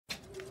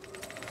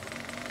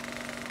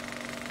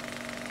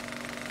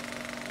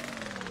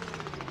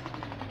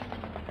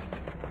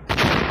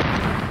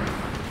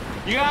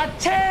You are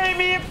tearing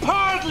me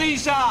apart,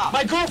 Lisa!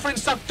 My girlfriend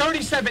sucked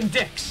 37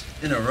 dicks.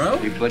 In a row?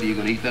 Hey, buddy, you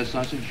gonna eat that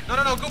sausage? No,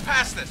 go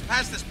past this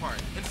part.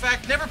 In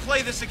fact, never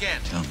play this again.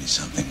 Tell me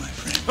something, my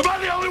friend. Am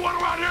I the only one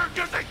around here who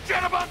gives a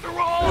shit about the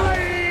role?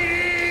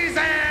 Ladies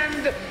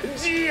and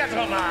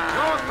gentlemen!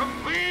 Your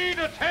complete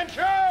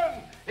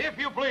attention, if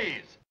you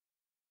please.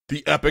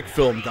 The Epic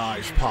Film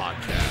Guys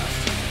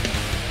Podcast.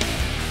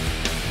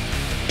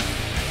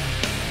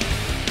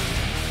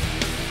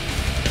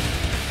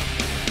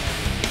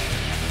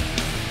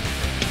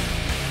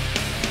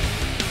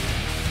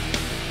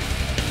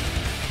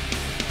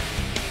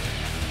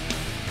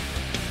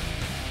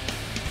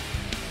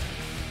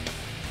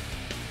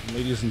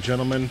 Ladies and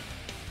gentlemen,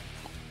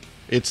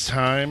 it's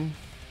time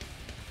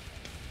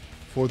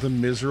for the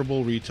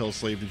miserable retail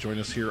slave to join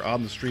us here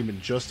on the stream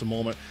in just a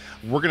moment.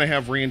 We're going to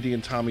have Randy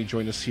and Tommy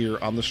join us here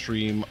on the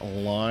stream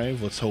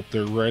live. Let's hope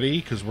they're ready,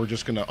 because we're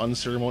just going to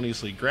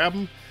unceremoniously grab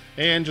them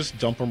and just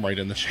dump them right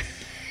in the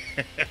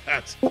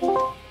chat.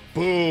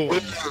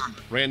 Boom.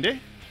 Randy?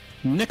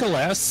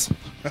 Nicholas.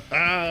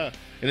 And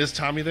is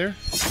Tommy there?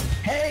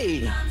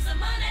 Hey.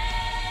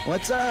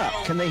 What's up?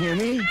 Can they hear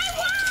me?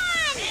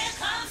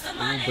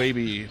 Oh,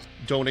 baby.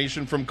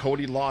 Donation from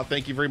Cody Law.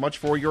 Thank you very much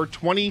for your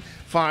 $25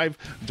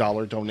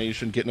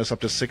 donation, getting us up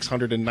to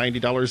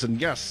 $690.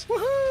 And yes,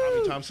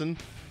 Tommy Thompson,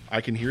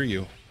 I can hear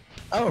you.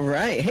 All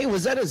right. Hey,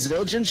 was that a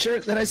Zildjian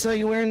shirt that I saw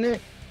you wearing there?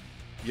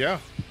 Yeah,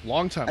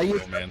 long time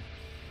ago, man.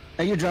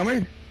 Are you a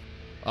drummer?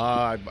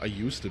 I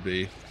used to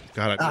be.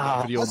 God,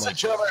 I video. What's a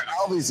drummer?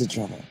 Always a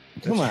drummer.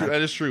 Come on.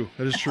 That is true.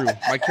 That is true.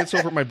 My kid's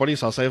over at my buddy's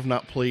house. I have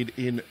not played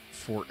in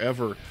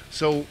forever.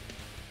 So,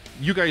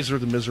 you guys are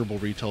the miserable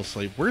retail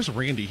slave. Where's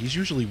Randy? He's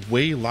usually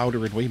way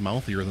louder and way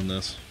mouthier than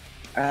this.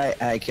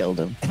 I killed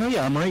him. Oh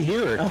yeah, I'm right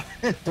here.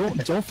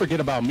 Don't forget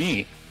about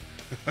me.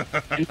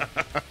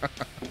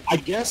 I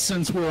guess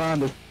since we're on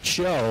the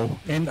show,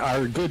 and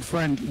our good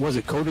friend, was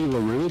it Cody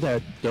LaRue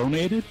that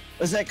donated?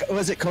 Was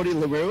it Cody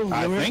LaRue?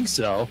 I think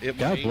so.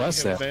 God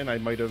bless that. I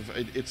might have.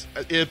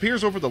 It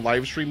appears over the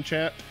live stream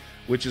chat,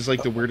 which is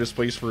like the weirdest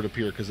place for it to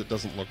appear because it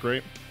doesn't look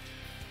right.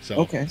 So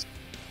okay.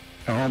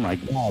 Oh my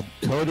God,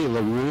 Cody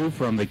LaRue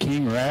from the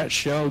King Rat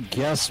Show.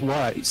 Guess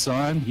what,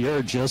 son?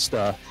 You're just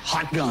a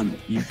hot gun.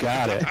 You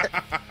got it.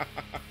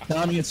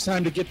 Tommy, it's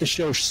time to get the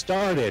show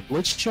started.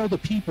 Let's show the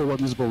people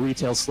what Miserable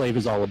Retail Slave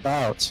is all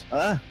about.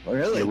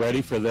 Really? You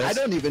ready for this? I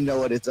don't even know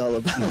what it's all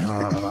about.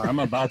 I'm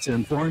about to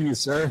inform you,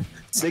 sir.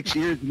 6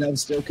 years and I'm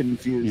still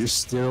confused. You're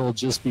still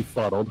just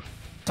befuddled.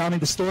 Tommy,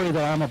 the story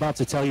that I'm about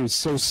to tell you is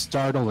so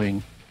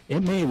startling,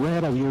 it may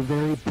rattle your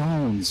very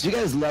bones. Do you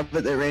guys love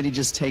it that Randy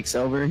just takes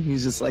over?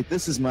 He's just like,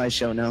 this is my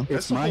show now.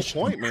 That's the whole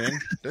point, man.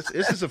 This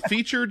is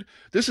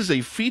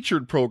a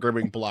featured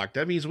programming block.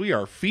 That means we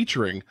are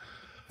featuring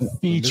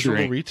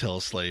Miserable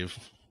Retail Slave.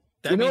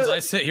 That means I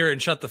sit here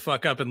and shut the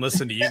fuck up and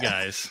listen to you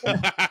guys.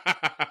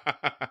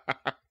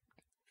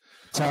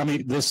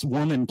 Tommy, this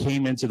woman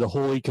came into the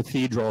holy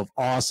cathedral of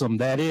awesome.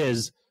 That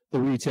is the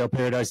retail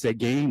paradise that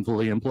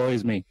gainfully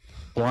employs me.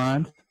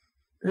 Blonde,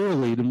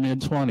 early to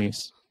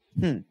mid-20s.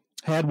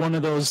 Had one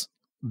of those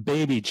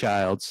baby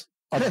childs,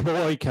 a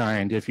boy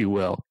kind, if you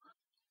will.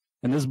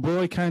 And this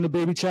boy kind of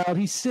baby child,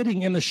 he's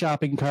sitting in the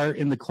shopping cart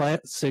in the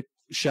classic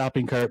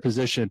shopping cart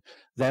position,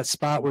 that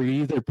spot where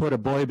you either put a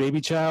boy baby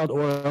child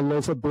or a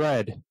loaf of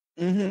bread.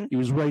 He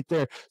was right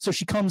there. So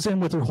she comes in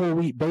with her whole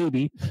wheat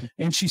baby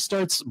and she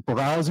starts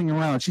browsing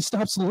around. She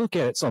stops to look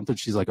at something.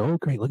 She's like, oh,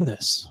 great, look at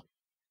this.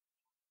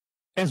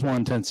 As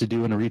one tends to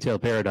do in a retail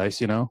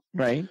paradise, you know?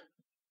 Right.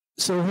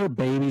 So her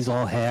baby's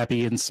all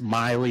happy and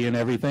smiley and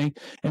everything.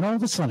 And all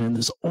of a sudden,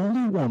 this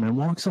older woman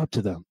walks up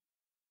to them.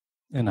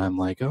 And I'm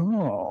like,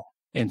 oh.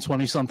 And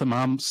 20-something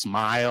mom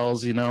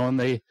smiles, you know, and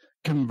they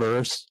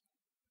converse.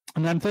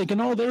 And I'm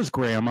thinking, oh, there's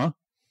grandma,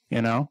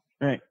 you know.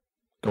 Right.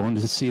 Going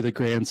to see the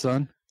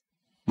grandson.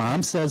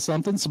 Mom says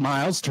something,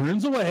 smiles,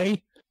 turns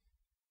away,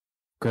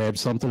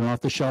 grabs something off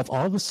the shelf.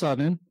 All of a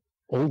sudden,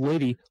 old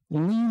lady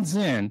leans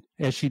in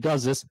as she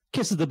does this,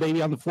 kisses the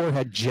baby on the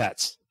forehead,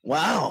 jets.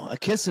 Wow, a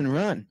kiss and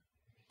run.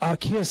 A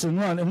kiss and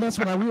run. And that's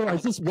when I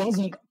realized this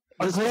wasn't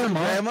a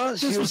grandma.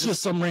 This was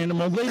just some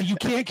random old lady. You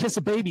can't kiss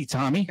a baby,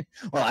 Tommy.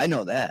 Well, I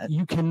know that.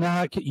 You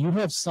cannot. You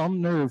have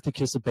some nerve to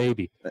kiss a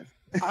baby.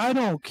 I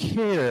don't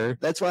care.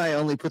 That's why I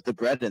only put the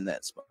bread in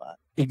that spot.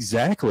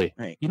 Exactly.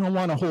 Right. You don't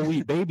want a whole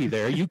wheat baby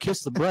there. You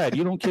kiss the bread.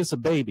 You don't kiss a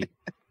baby.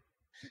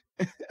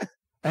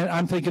 And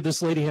I'm thinking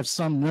this lady has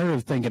some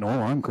nerve thinking,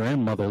 oh, I'm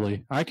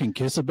grandmotherly. I can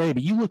kiss a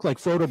baby. You look like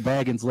Frodo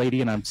Baggins,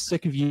 lady, and I'm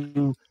sick of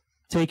you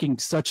taking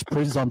such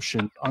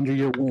presumption under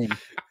your wing.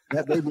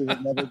 That baby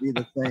would never be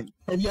the same.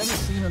 Have you ever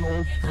seen an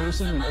old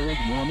person, an old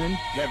woman?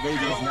 That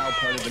baby is now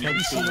part of the Have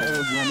you seen an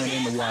old woman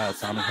in the wild,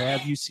 Tommy?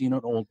 Have you seen an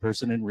old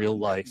person in real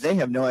life? They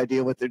have no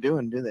idea what they're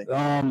doing, do they?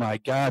 Oh, my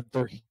God.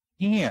 Their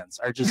hands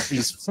are just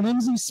these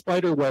flimsy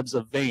spider webs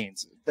of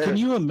veins. Can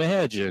you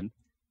imagine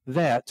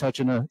that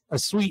touching a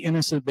sweet,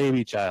 innocent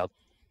baby child?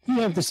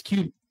 You have this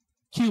cute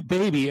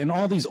baby and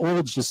all these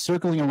olds just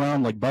circling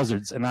around like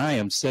buzzards, and I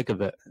am sick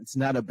of it. It's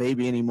not a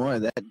baby anymore.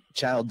 That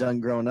child done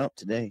grown up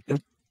today.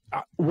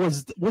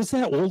 Was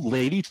that old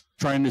lady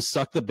trying to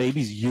suck the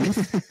baby's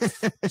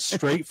youth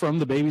straight from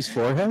the baby's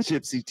forehead?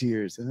 Gypsy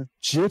tears, huh?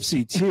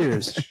 Gypsy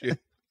tears.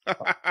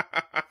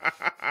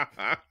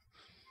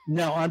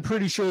 Now, I'm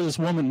pretty sure this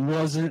woman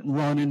wasn't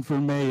running for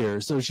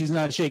mayor, so she's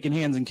not shaking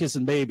hands and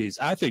kissing babies.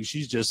 I think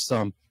she's just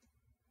some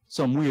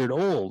weird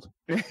old.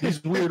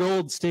 These weird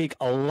olds take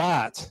a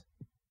lot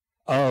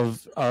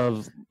of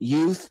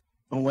youth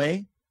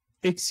away.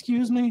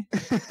 Excuse me?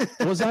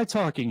 Was I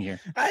talking here?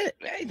 I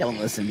don't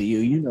listen to you.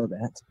 You know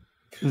that.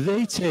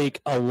 They take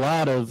a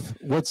lot of,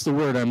 what's the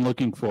word I'm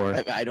looking for?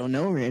 I don't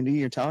know, Randy.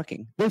 You're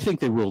talking. They think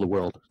they rule the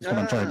world. That's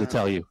what I'm trying to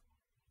tell you.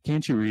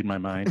 Can't you read my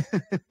mind?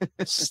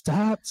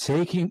 Stop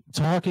talking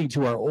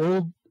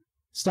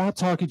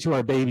to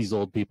our babies,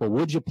 old people.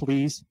 Would you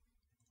please?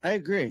 I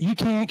agree. You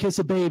can't kiss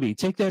a baby.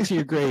 Take that to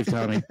your grave,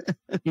 Tommy.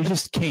 You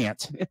just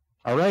can't.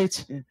 All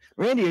right? Yeah.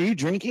 Randy, are you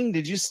drinking?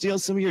 Did you steal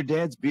some of your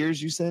dad's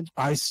beers, you said?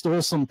 I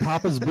stole some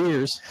Papa's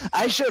beers.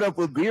 I showed up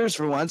with beers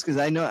for once because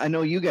I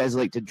know you guys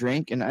like to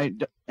drink,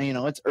 and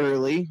it's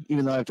early,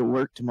 even though I have to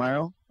work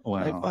tomorrow.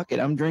 Wow. Like, fuck it,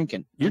 I'm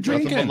drinking. You're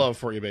drinking. Nothing but love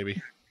for you,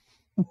 baby.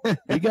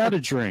 You got to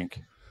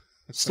drink.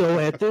 So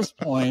at this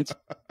point,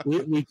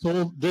 we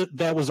told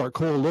that was our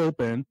cold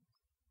open.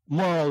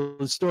 Moral of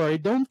the story,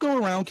 don't go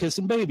around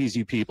kissing babies,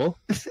 you people.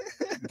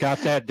 Got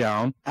that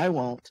down. I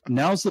won't.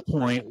 Now's the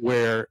point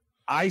where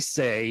I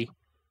say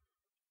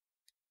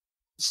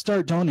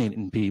start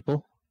donating,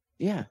 people.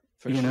 Yeah.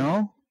 You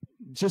know?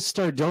 Just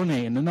start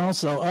donating. And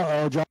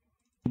also, drop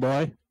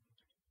boy.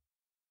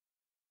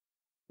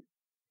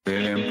 Put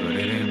it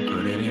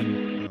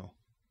in. Oh.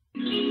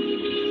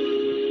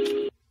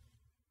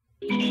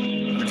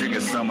 I'm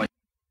drinking so much.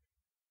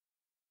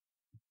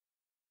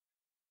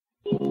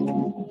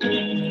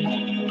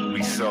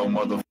 We so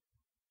mother.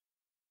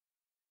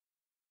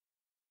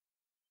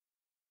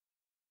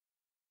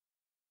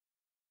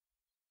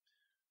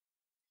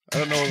 I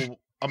don't know.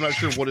 I'm not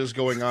sure what is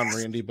going on,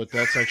 Randy, but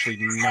that's actually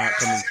not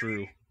coming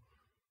through.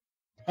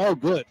 Oh,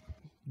 good.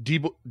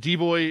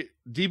 D-Boy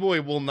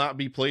will not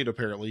be played,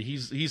 apparently.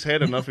 He's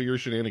had enough of your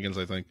shenanigans,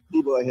 I think.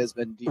 D-Boy has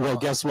been Well,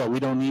 guess what?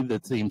 We don't need the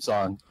theme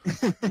song.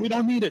 We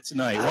don't need it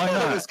tonight. Why I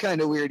not? It was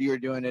kind of weird you were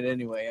doing it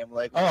anyway. I'm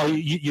like, oh,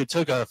 you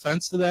took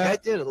offense to that? I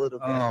did a little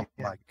bit. Oh,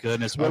 yeah. my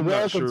goodness. I'm Well,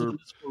 not sure.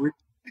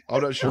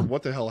 I'm not sure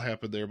what the hell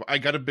happened there, but I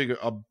got a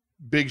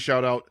big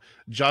shout out.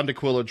 John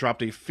DeQuilla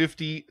dropped a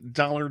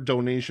 $50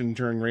 donation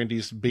during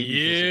Randy's baby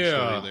kissing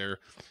story there.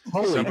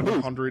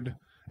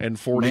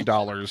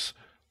 $740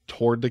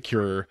 toward the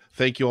cure.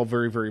 Thank you all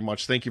very, very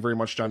much. Thank you very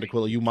much, John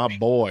DeQuilla. You my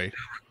boy.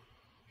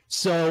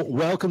 So,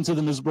 welcome to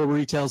the Miserable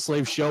Retail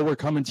Slave Show. We're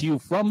coming to you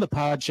from the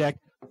Pod Check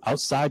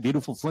outside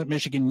beautiful Flint,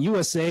 Michigan,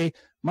 USA.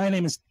 My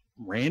name is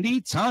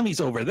Randy.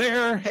 Tommy's over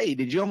there. Hey,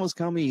 did you almost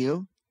call me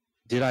you?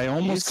 Did I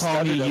almost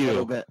call me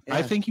you? Bit, yeah.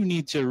 I think you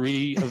need to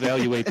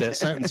reevaluate that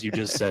sentence you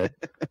just said.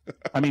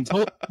 I mean,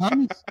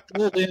 Tommy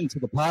pulled into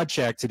the pod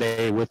check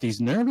today with these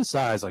nervous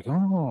eyes, like,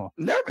 oh.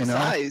 Nervous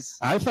eyes?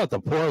 I thought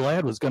the poor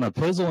lad was going to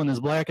pizzle in his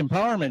black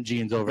empowerment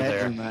jeans over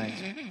Bedroom there. Eyes.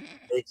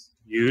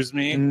 Excuse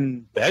me?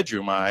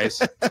 Bedroom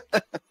eyes?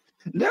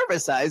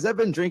 Nervous eyes? I've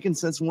been drinking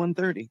since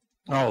 1:30.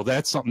 Oh,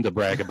 that's something to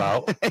brag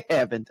about. I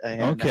haven't.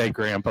 Okay, not.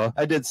 Grandpa.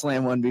 I did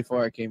slam one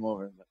before I came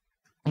over. But.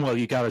 Well,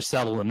 you got to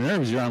settle the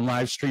nerves. You're on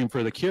Livestream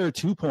for the Cure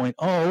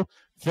 2.0.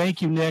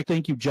 Thank you, Nick.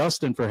 Thank you,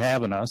 Justin, for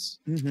having us.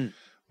 Mm-hmm.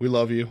 We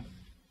love you.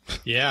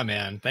 Yeah,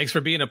 man. Thanks for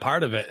being a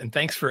part of it. And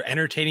thanks for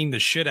entertaining the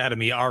shit out of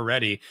me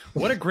already.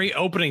 What a great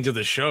opening to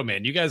the show,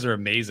 man. You guys are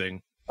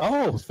amazing.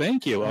 Oh,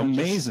 thank you.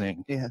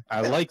 Amazing. Yeah.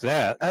 I like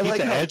that. I Keep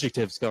like the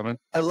adjectives coming.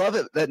 I love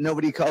it that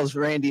nobody calls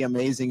Randy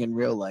amazing in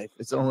real life.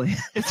 It's only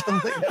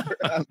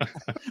ever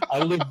I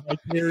live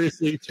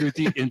vicariously through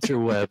the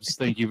interwebs.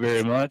 Thank you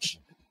very much.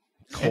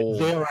 Cold.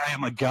 There I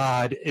am a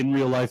god. In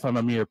real life, I'm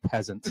a mere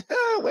peasant.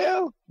 Oh,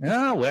 well.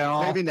 Yeah,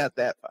 well. Maybe not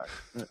that far.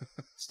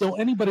 So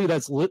anybody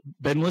that's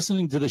been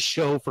listening to the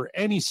show for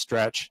any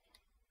stretch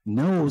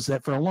knows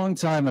that for a long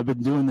time I've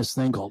been doing this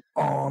thing called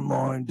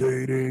online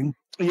dating.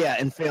 Yeah,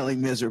 and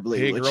failing miserably.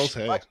 Hey, girls,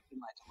 hey.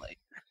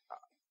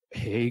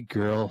 Hey,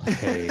 girl,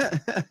 hey.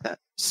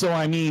 So,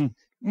 I mean,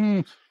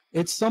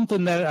 it's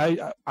something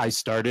that I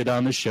started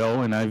on the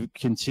show, and I've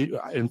continued.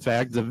 In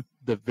fact, the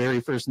very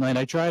first night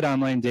I tried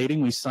online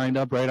dating, we signed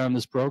up right on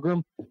this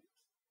program,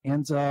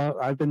 and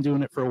I've been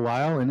doing it for a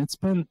while, and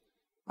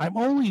I'm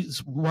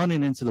always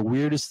running into the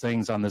weirdest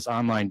things on this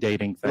online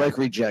dating thing. Like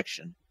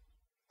rejection.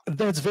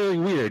 That's very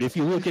weird. If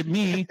you look at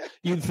me,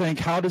 you'd think,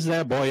 how does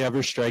that boy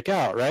ever strike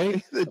out,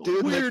 right? The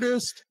dude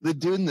weirdest. The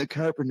dude in the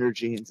carpenter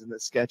jeans and the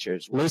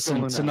Skechers.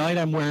 Listen, tonight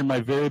I'm wearing my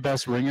very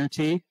best ringer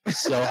tee.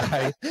 So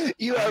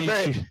you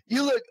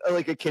look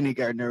like a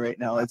kindergartner right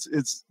now.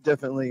 It's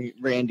definitely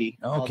Randy.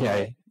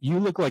 Okay. You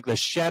look like the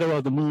shadow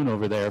of the moon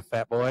over there,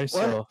 fat boy. What?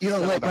 So You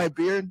don't like my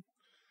beard?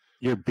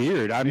 Your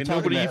beard. I mean,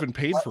 nobody even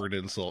paid for an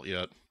insult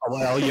yet.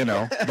 Well,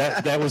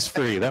 that was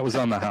free. That was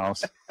on the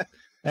house.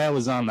 That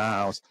was on the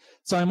house.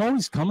 So I'm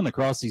always coming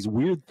across these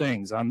weird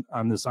things on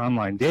this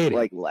online dating.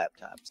 Like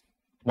laptops.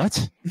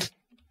 What?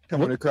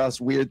 coming across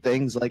weird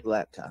things like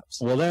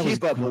laptops. Well, that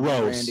Keep was up with me,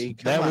 gross. Randy.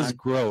 Come That on. was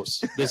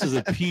gross. This is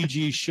a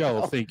PG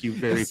show. Thank you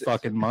very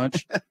fucking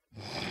much.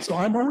 So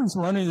I'm always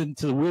running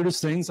into the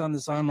weirdest things on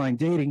this online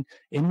dating.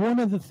 And one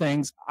of the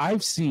things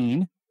I've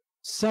seen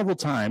several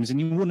times, and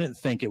you wouldn't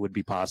think it would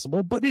be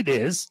possible, but it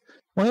is.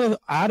 One of the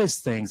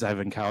oddest things I've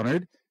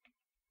encountered.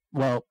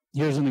 Well,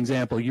 here's an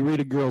example. You read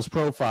a girl's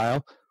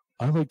profile.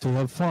 I like to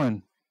have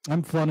fun.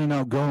 I'm fun and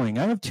outgoing.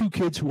 I have 2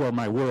 kids who are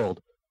my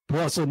world,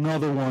 plus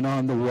another one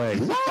on the way.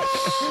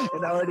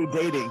 And already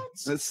dating.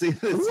 Let's see.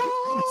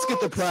 Let's get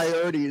the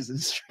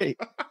priorities straight.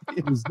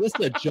 Is this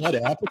a Judd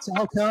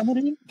Apatow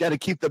comedy? Got to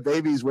keep the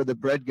babies where the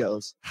bread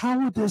goes.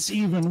 How would this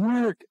even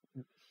work?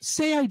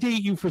 Say I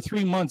date you for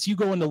 3 months, you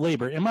go into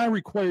labor. Am I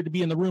required to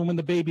be in the room when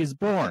the baby is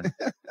born?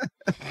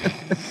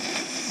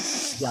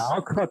 Yeah,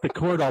 I'll cut the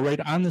cord all right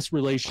on this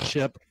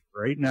relationship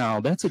right now.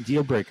 That's a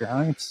deal breaker.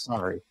 I'm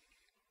sorry.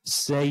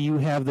 Say you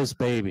have this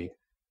baby.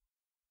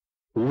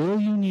 Will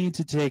you need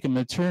to take a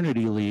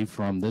maternity leave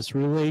from this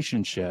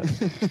relationship?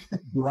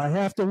 Do I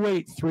have to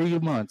wait 3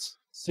 months,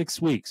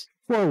 6 weeks,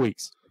 4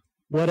 weeks,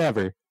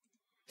 whatever,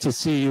 to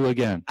see you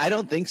again? I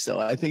don't think so.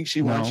 I think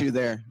she wants you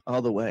there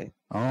all the way.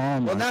 Oh, my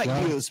well, not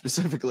God. you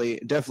specifically.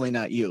 Definitely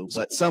not you,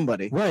 but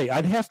somebody. Right.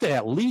 I'd have to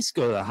at least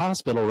go to the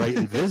hospital, right,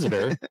 and visit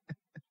her.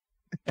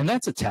 And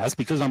that's a test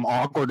because I'm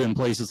awkward in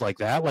places like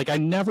that. Like, I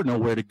never know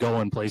where to go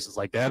in places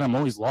like that. I'm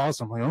always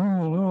lost. I'm like,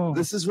 oh, no.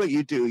 This is what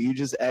you do. You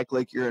just act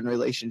like you're in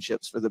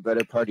relationships for the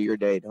better part of your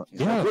day, don't you?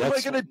 Yeah, Like, what am I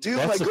that's- going to do?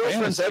 that's My the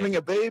girlfriend's fantasy. having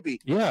a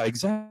baby. Yeah,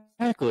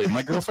 exactly.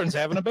 My girlfriend's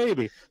having a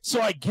baby. So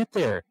I get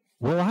there.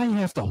 Will I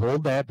have to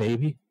hold that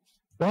baby?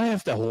 Will I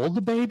have to hold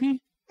the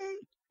baby?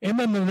 And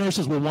then the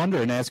nurses will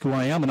wonder and ask who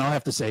I am, and I'll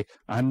have to say,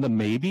 I'm the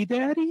maybe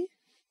daddy?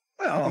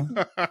 Well,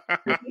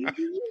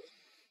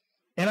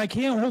 And I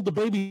can't hold the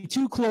baby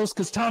too close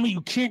because, Tommy,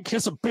 you can't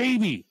kiss a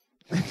baby.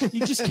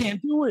 You just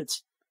can't do it.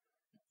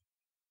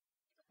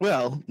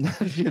 well,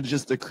 if you're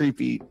just a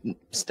creepy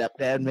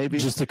stepdad, maybe.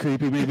 Just a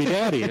creepy baby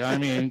daddy. I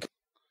mean,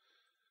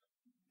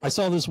 I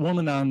saw this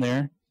woman on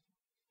there,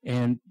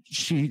 and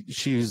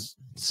she's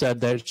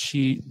said that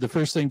the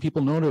first thing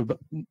people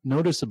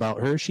notice about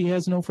her, she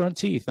has no front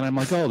teeth. And I'm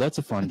like, oh, that's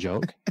a fun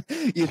joke.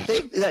 You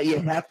think that you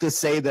have to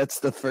say that's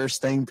the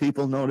first thing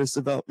people notice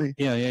about me?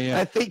 Yeah.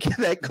 I think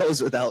that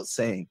goes without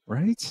saying.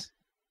 Right?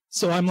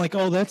 So I'm like,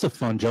 oh, that's a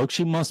fun joke.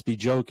 She must be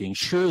joking.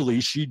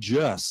 Surely she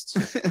just.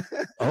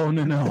 Oh,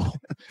 no.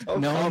 Don't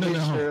No, call no, me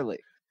no. Shirley.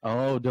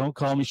 Oh, don't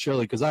call me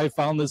Shirley, because I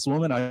found this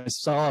woman. I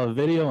saw a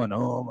video, and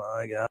oh,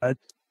 my God.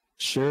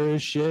 Sure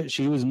as shit,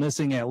 she was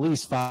missing at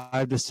least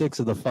 5 to 6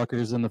 of the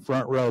fuckers in the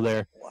front row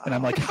there. Wow. And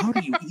I'm like, how do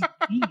you eat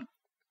meat?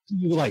 Do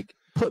you, like,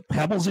 put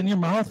pebbles in your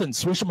mouth and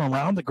swish them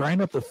around to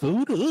grind up the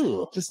food?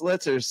 Ugh. Just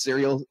lets her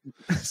cereal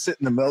sit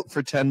in the milk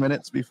for 10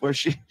 minutes before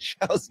she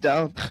chows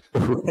down.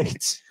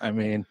 Right. I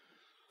mean,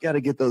 Got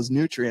to get those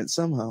nutrients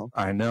somehow.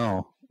 I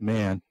know,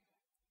 man.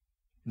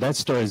 That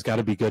story's got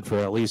to be good for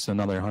at least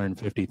another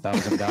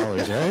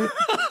 $150,000,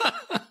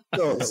 right?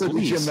 So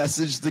did you least.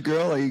 message the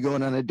girl? Are you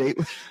going on a date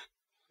with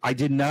I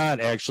did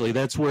not, actually.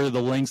 That's where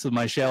the length of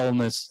my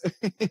shallowness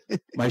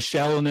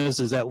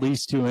is at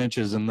least 2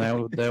 inches, and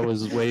that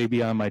was way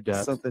beyond my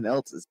depth. something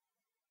else?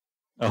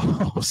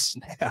 Oh,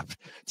 snap.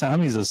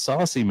 Tommy's a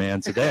saucy man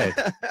today.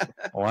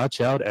 Watch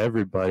out,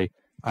 everybody.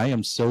 I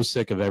am so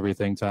sick of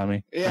everything,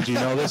 Tommy. Yeah. Did you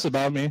know this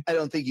about me? I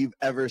don't think you've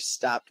ever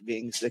stopped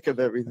being sick of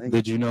everything.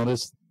 Did you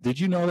notice? Did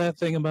you know that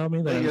thing about me?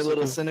 That That I'm you're a sick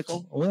little of?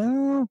 cynical?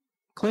 Well,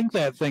 clink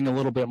that thing a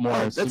little bit more.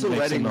 Oh, so that's it a makes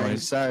wedding ring.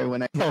 noise. Sorry,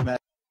 when I Oh. met.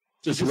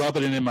 Just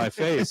rubbing it in my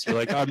face. You're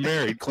like, I'm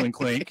married. Clink,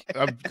 clink.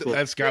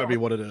 That's got to be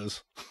what it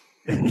is.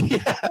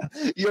 Yeah,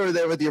 you were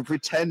there with your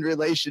pretend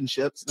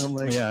relationships. And I'm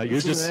like, Yeah, you're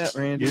listen to just that,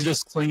 Randy. you're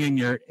just clinging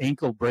your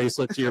ankle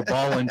bracelet to your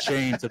ball and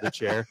chain to the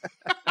chair.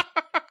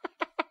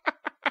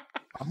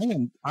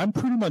 I'm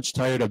pretty much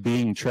tired of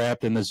being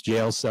trapped in this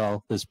jail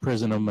cell, this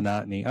prison of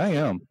monotony. I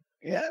am.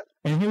 Yeah.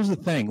 And here's the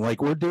thing: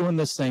 like, we're doing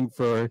this thing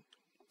for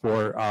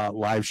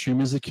live stream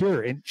as a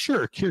cure, and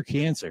sure, cure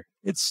cancer.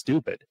 It's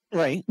stupid.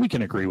 Right. We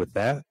can agree with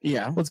that.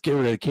 Yeah. Let's get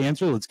rid of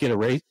cancer. Let's get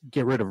rid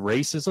of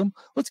racism.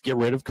 Let's get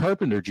rid of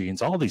carpenter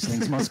genes. All these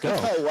things must go.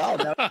 Oh wow.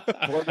 Now,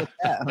 look at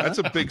that, huh? That's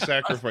a big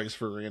sacrifice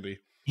for Randy.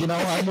 You know,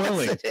 I'm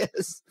willing. Yes, it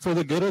is. For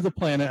the good of the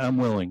planet, I'm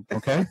willing.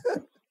 Okay.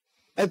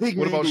 I think.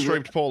 What about Randy-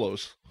 striped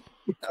polos?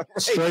 Right.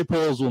 Stray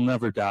poles will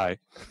never die.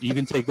 You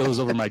can take those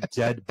over my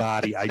dead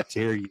body. I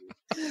dare you.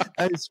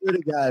 I swear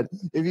to God,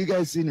 if you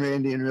guys seen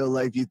Randy in real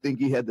life, you'd think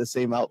he had the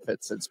same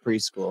outfit since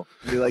preschool.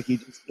 You'd be like, he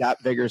just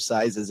got bigger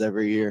sizes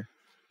every year.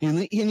 He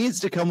needs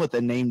to come with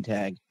a name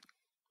tag.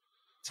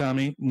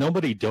 Tommy,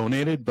 nobody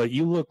donated, but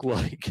you look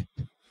like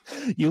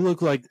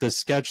the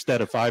sketch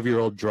that a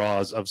 5-year-old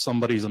draws of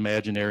somebody's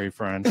imaginary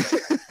friend.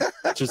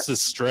 Just a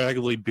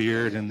straggly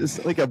beard and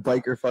Just like a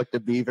biker fucked a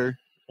beaver.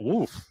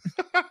 Oof.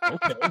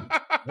 Okay.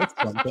 That's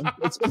something.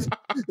 That's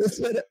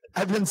what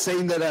I've been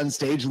saying that on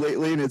stage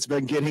lately, and it's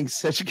been getting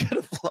such good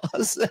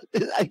applause.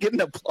 I get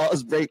an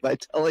applause break by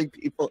telling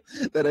people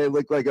that I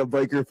look like a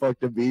biker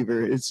fucked a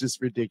beaver. It's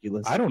just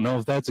ridiculous. I don't know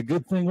if that's a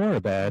good thing or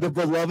a bad. The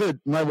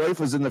beloved, my wife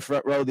was in the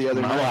front row the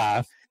other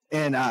night.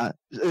 And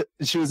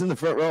she was in the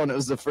front row, and it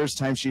was the first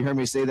time she heard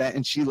me say that,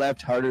 and she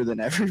laughed harder than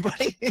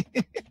everybody.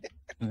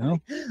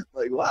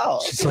 Like, wow.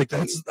 She's like,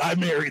 I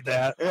married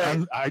that.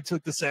 Yeah. I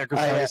took the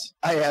sacrifice.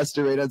 I asked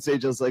her right on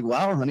stage. I was like,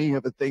 wow, honey, you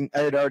have a thing. I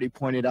had already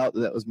pointed out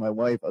that was my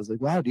wife. I was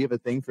like, wow, do you have a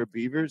thing for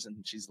beavers? And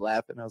she's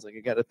laughing. I was like,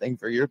 I got a thing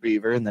for your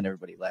beaver. And then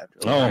everybody laughed.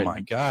 Really hard.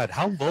 My God.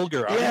 How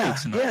vulgar are you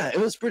tonight? Yeah, it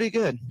was pretty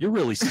good. You're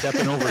really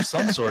stepping over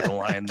some sort of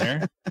line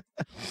there.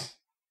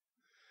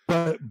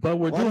 But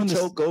we're doing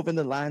this. Go over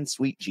the line,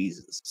 sweet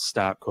Jesus.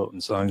 Stop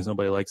quoting songs.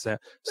 Nobody likes that.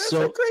 That's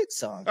a great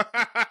song.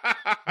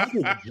 I'm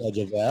the judge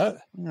of that.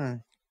 Yeah.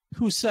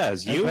 Who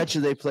says? I bet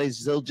you they play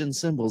Zildjian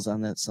cymbals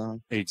on that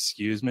song.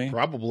 Excuse me?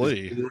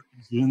 Probably.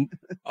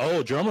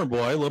 Oh, drummer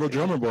boy. Little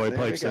drummer boy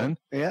pipes in.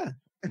 Yeah.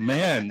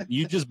 Man,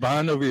 you just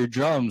bond over your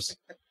drums.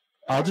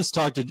 I'll just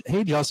talk to,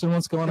 hey, Justin,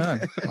 what's going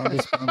on?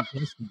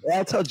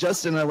 I'll tell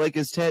Justin I like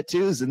his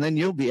tattoos, and then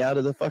you'll be out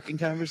of the fucking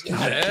conversation.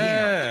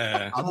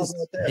 Yeah. I'll just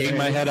hang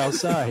my head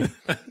outside.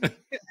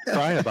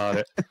 Cry about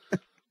it.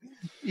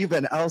 You've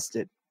been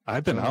ousted.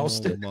 I've been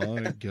ousted. Oh,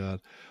 my God.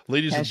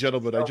 Ladies and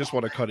gentlemen, I just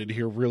want to cut in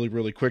here really,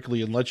 really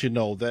quickly and let you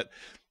know that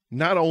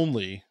not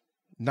only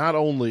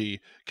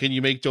can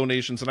you make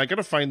donations, and I got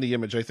to find the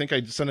image. I think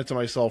I sent it to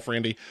myself,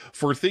 Randy,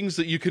 for things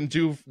that you can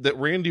do that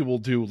Randy will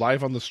do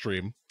live on the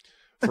stream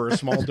for a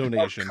small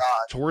donation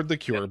toward the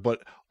cure.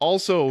 But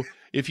also,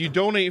 if you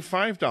donate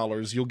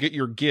 $5, you'll get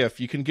your GIF.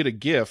 You can get a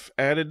GIF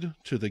added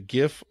to the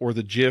GIF or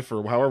the GIF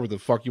or however the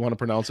fuck you want to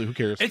pronounce it. Who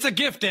cares? It's a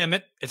GIF, damn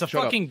it. It's a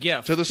fucking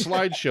GIF. To the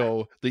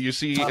slideshow that you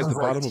see at the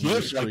bottom of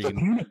your screen. Like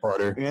peanut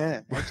butter.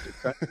 Yeah.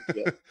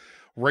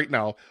 Right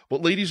now.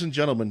 But ladies and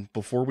gentlemen,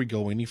 before we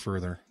go any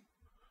further,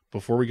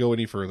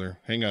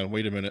 hang on,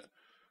 wait a minute.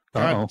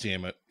 God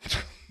damn it.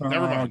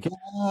 Never mind.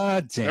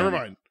 God damn. Never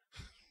mind.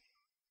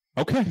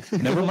 Okay,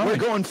 never mind. We're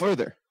going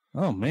further.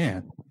 Oh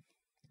man.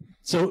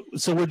 So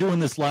we're doing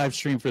this live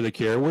stream for the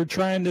cure.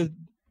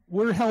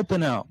 We're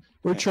helping out.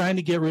 We're trying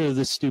to get rid of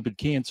this stupid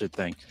cancer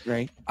thing.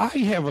 Right. I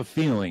have a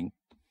feeling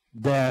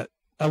that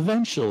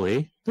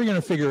eventually they're going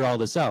to figure all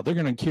this out. They're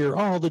going to cure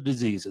all the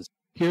diseases.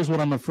 Here's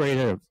what I'm afraid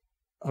of,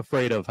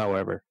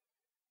 however.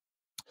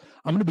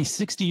 I'm going to be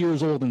 60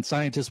 years old and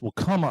scientists will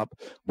come up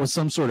with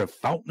some sort of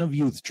fountain of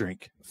youth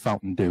drink.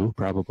 Fountain Dew,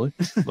 probably,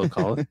 they'll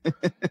call it.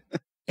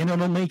 And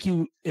it'll make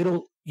you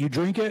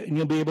drink it and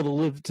you'll be able to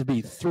live to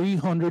be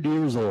 300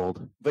 years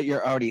old. But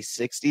you're already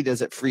 60.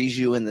 Does it freeze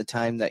you in the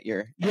time that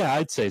you're? Yeah,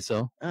 I'd say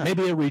so.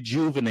 Maybe it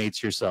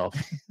rejuvenates yourself.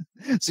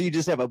 So you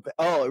just have it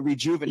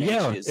rejuvenates you.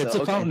 It's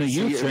a fountain of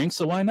youth drink,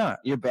 so why not?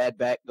 Your bad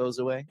back goes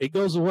away? It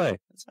goes away.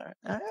 That's all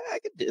right. I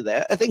could do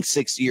that. I think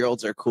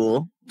 60-year-olds are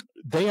cool.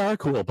 They are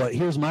cool, but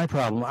here's my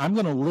problem. I'm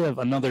going to live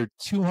another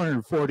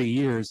 240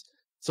 years.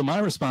 So my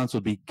response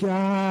would be,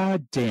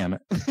 God damn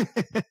it.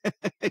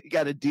 You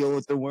got to deal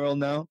with the world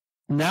now.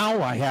 Now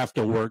I have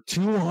to work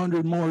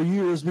 200 more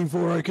years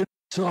before I can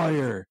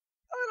retire.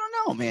 I don't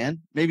know,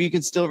 man. Maybe you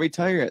can still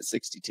retire at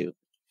 62.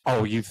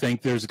 Oh, you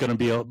think there's going to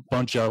be a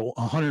bunch of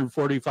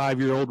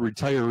 145-year-old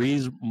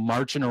retirees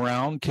marching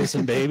around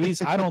kissing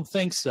babies? I don't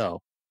think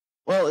so.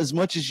 Well, as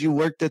much as you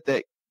worked at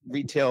that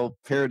retail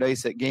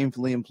paradise that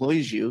gainfully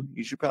employs you,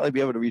 you should probably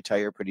be able to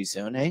retire pretty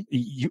soon, eh?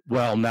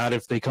 Well, not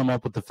if they come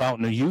up with the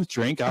fountain of youth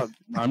drink.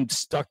 I'm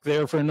stuck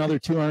there for another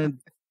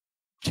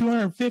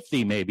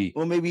 250 maybe.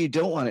 Well, maybe you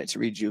don't want it to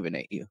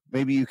rejuvenate you.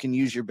 Maybe you can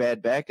use your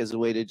bad back as a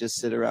way to just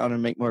sit around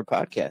and make more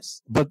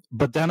podcasts. But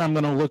then I'm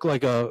going to look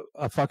like a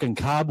fucking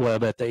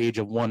cobweb at the age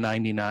of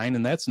 199,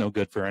 and that's no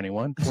good for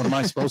anyone. What am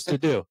I supposed to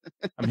do?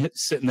 I'm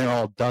sitting there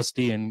all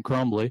dusty and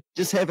crumbly.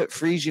 Just have it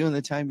freeze you in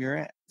the time you're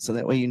at. So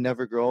that way you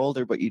never grow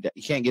older, but you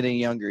can't get any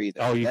younger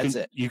either. Oh, That's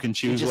it. You can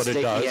choose what it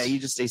does. Yeah, you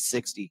just stay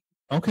 60.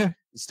 Okay.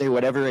 You stay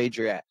whatever age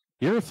you're at.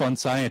 You're a fun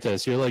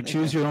scientist. You're like,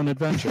 choose your own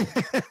adventure.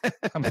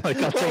 I'm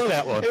like, I'll take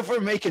that one. If we're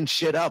making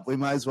shit up, we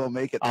might as well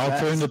make it. I'll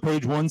turn to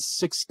page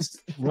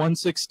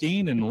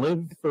 116 and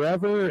live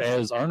forever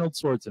as Arnold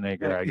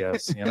Schwarzenegger, I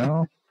guess, you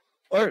know?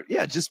 Or,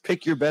 yeah, just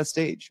pick your best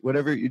age.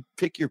 Whatever, you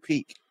pick your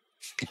peak.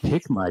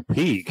 Pick my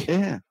peak?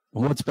 Yeah.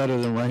 What's better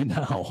than right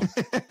now?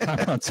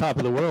 I'm on top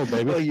of the world,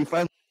 baby. Well, you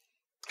find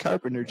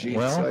carpenter jeans.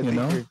 Well, so you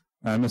know,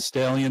 I'm a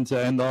stallion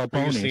to end all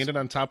ponies. Are you standing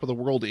on top of the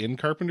world in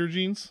carpenter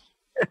jeans?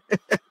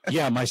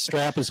 Yeah, my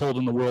strap is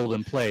holding the world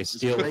in place.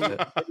 Deal with it.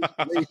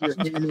 Place your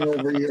hand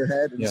over your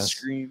head and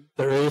scream.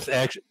 The earth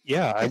actually,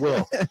 yeah, I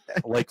will.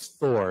 Like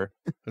Thor.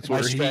 That's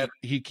where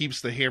he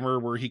keeps the hammer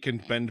where he can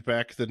bend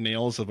back the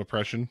nails of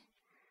oppression.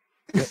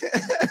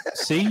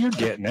 See, you're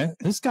getting it.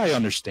 This guy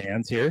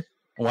understands here.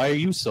 Why are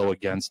you so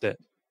against it?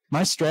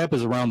 My strap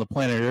is around the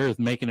planet Earth,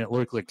 making it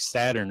look like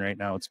Saturn right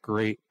now. It's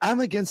great. I'm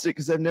against it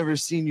because I've never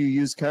seen you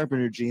use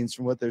carpenter jeans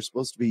from what they're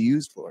supposed to be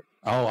used for.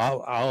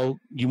 Oh,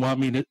 you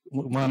want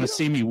to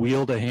see me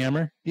wield a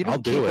hammer? You don't I'll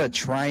do keep it. a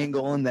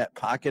triangle in that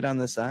pocket on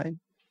the side?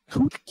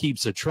 Who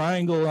keeps a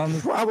triangle on the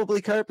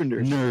Probably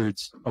carpenters.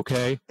 nerds?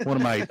 Okay, what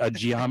am I, a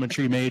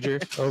geometry major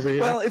over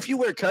here? Well, if you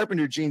wear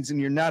carpenter jeans and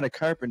you're not a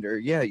carpenter,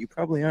 yeah, you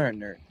probably are a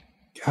nerd.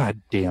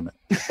 God damn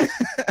it!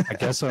 I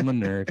guess I'm a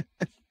nerd.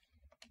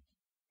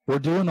 We're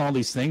doing all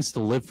these things to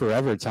live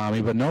forever,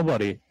 Tommy, but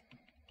nobody.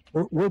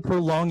 We're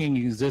prolonging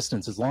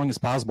existence as long as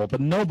possible, but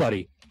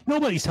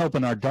nobody's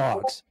helping our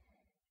dogs.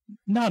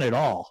 Not at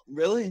all.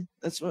 Really?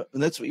 That's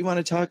what you want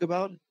to talk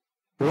about?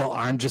 Well,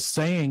 I'm just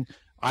saying.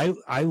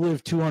 I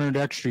live 200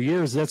 extra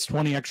years. That's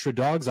 20 extra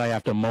dogs I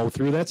have to mow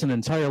through. That's an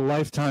entire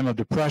lifetime of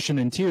depression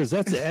and tears.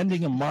 That's the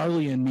ending of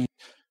Marley and me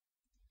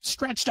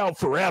stretched out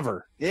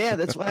forever. Yeah,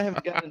 that's why I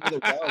haven't gotten another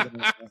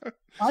dog.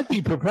 I'd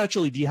be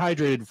perpetually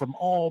dehydrated from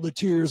all the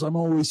tears I'm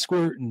always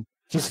squirting.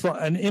 Just for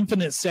an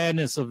infinite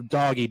sadness of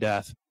doggy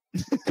death.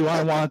 Do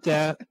I want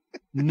that?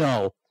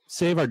 No.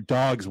 Save our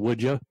dogs,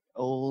 would you?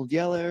 Old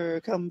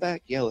Yeller, come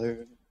back,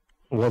 Yeller.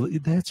 Well,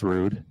 that's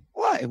rude.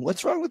 Why?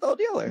 What's wrong with Old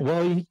Yeller?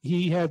 Well,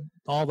 he had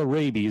all the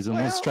rabies and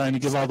was trying to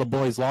give all the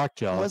boys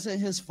lockjaw. It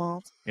wasn't his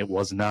fault. It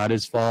was not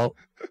his fault.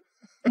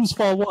 Whose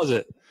fault was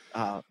it?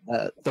 The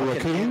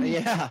raccoon?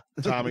 Yeah.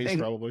 Tommy's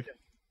probably.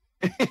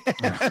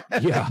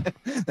 Yeah.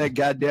 That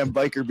goddamn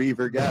biker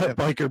beaver got him.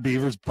 Biker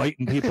beavers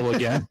biting people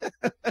again.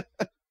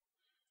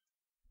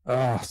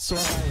 So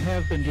I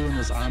have been doing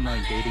this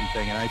online dating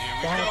thing, and I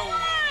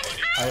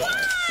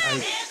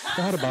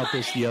thought about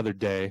this the other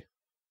day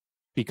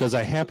because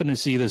I happened to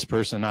see this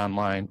person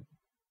online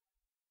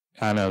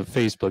on a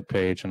Facebook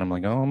page, and I'm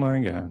like, oh my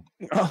God.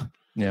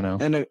 You know,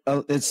 and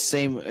it's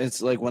same.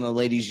 It's like one of the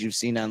ladies you've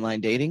seen online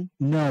dating.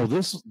 No,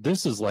 this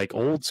is like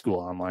old school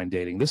online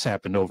dating. This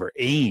happened over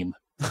AIM.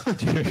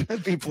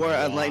 Before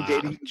online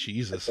dating.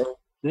 Jesus.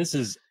 This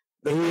is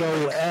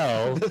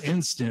AOL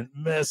Instant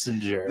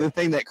Messenger. The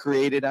thing that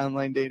created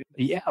online dating.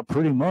 Yeah,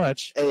 pretty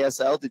much.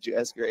 ASL. Did you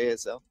ask her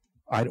ASL?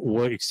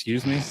 What?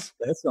 Excuse me.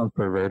 That sounds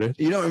perverted.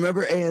 You don't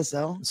remember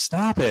ASL?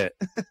 Stop it.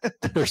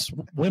 There's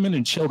women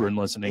and children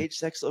listening. Age,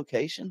 sex,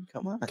 location.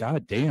 Come on.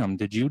 God damn.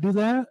 Did you do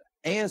that?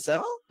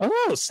 ASL?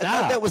 Oh, stop.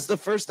 I thought that was the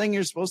first thing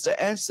you're supposed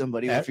to ask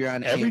somebody if you're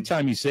on Every AIM.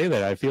 time you say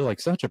that, I feel like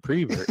such a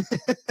prevert.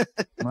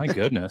 My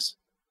goodness.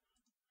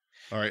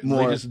 All right,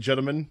 ladies and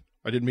gentlemen,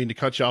 I didn't mean to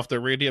cut you off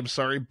there, Randy. I'm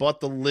sorry, but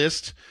the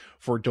list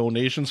for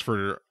donations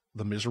for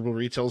the Miserable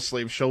Retail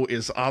Slave Show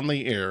is on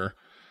the air.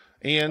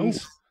 And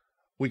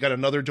we got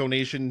another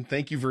donation.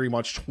 Thank you very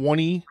much.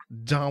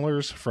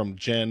 $20 from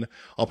Jen,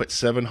 up at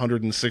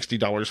 $760.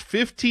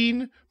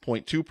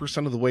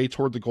 15.2% of the way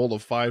toward the goal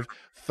of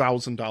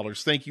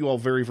 $5,000. Thank you all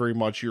very, very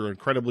much. You're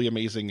incredibly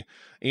amazing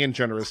and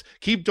generous.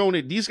 Keep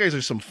donating. These guys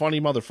are some funny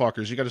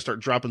motherfuckers. You got to start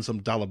dropping some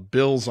dollar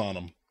bills on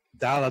them.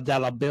 Dollar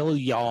bill,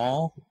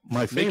 y'all.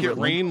 My favorite. Make it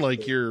rain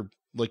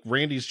like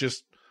Randy's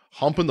just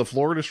humping the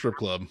Florida strip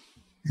club.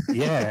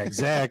 Yeah,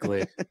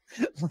 exactly.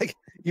 Like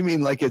you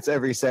mean like it's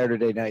every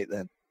Saturday night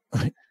then?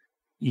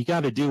 You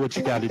got to do what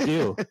you got to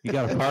do. You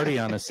got to party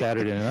on a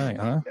Saturday night,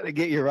 huh? Got to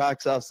get your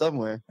rocks off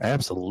somewhere.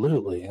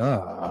 Absolutely.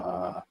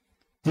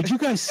 Did you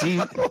guys see?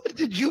 What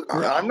did you?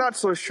 I'm not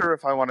so sure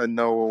if I want to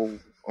know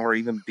or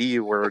even be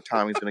where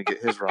Tommy's going to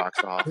get his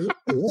rocks off.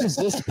 What is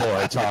this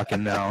boy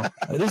talking now?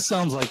 This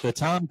sounds like the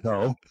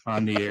Tomco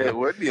on the air. It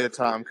would be a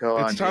Tomco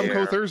on It's the air.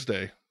 Tomco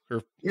Thursday.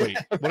 Or wait,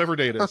 whatever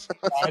day it is.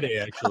 Friday,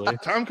 actually.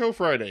 Tomco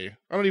Friday.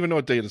 I don't even know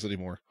what day it is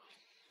anymore.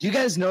 Do you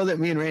guys know that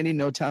me and Randy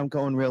know Tom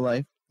Coe in real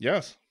life?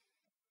 Yes.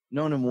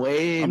 Known him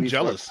way. I'm before.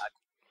 jealous.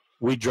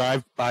 We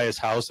drive by his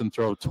house and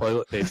throw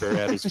toilet paper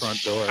at his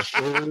front door.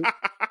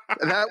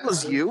 That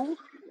was you?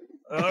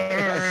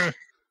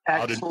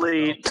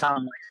 Actually,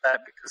 Tom likes that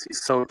because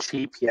he's so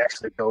cheap, he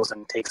actually goes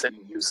and takes it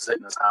and uses it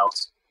in his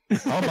house.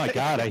 Oh my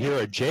God, I hear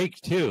a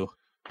Jake too.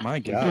 My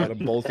Got God.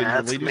 them both in here,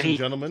 That's ladies me. and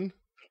gentlemen.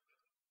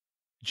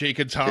 Jake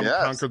and Tom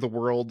Yes. conquer the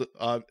world.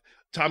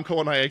 Tom Coe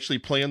and I actually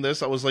planned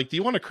this. I was like, do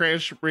you want to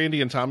crash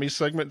Randy and Tommy's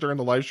segment during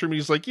the live stream?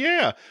 He's like,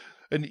 yeah.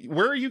 And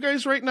where are you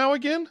guys right now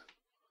again?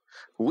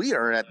 We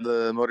are at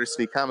the Motor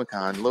City Comic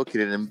Con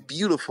located in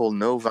beautiful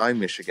Novi,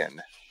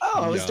 Michigan.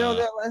 Oh, I was Yeah. down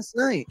there last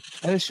night.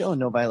 I had a show in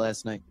Novi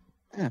last night.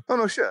 Oh,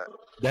 no shit.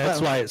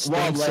 That's Well, why it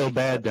stinks so Lake.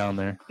 bad down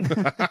there.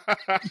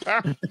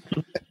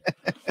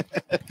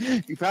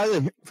 You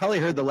probably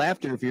heard the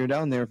laughter if you were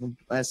down there from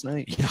last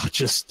night. Yeah,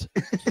 just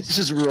It's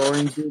just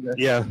roaring through the.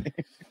 yeah.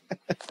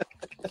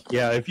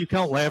 Yeah, if you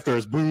count laughter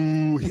as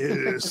boo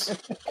hiss.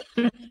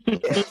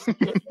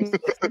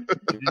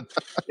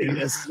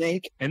 A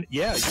snake. And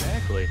yeah,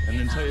 exactly. An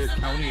entire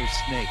county of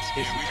snakes.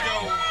 Here we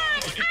go.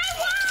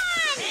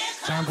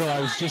 Tombo, I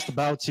was just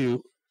about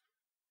to.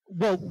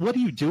 Well, what are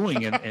you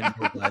doing in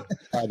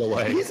by the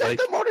way? He's Like,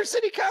 at the Motor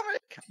City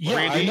Comic. yeah,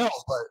 Randy? I know,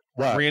 but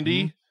what?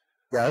 Randy,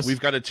 Yes. we've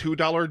got a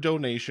 $2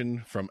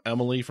 donation from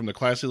Emily from the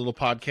Classy Little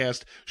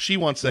Podcast. She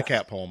wants that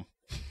cat poem.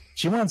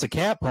 She wants a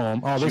cat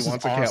poem. Oh, She this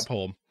wants is a awesome. cat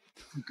poem.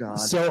 Oh, God.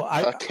 So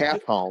A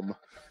cat home.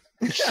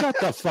 Shut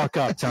the fuck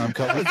up, Tom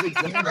Cole.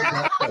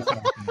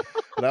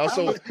 And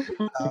also,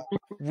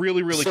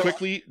 really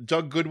quickly,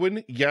 Doug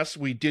Goodwin, yes,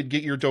 we did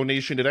get your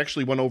donation. It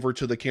actually went over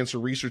to the Cancer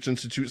Research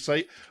Institute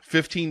site.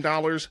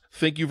 $15.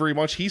 Thank you very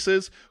much. He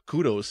says,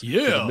 kudos to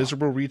the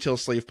Miserable Retail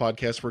Slave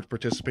podcast for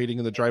participating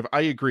in the drive.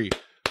 I agree.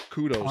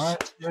 Kudos.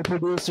 Thank you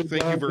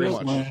very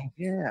much.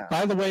 Yeah.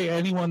 By the way,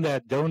 anyone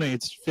that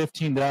donates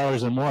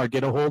 $15 or more,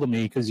 get a hold of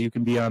me because you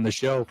can be on the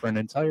show for an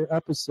entire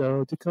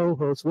episode to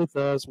co-host with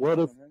us. What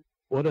a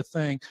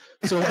thing.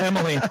 So,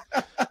 Emily,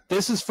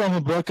 this is from a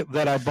book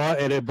that I bought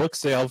at a book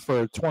sale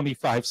for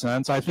 25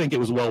 cents. I think it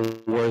was well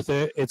worth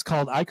it. It's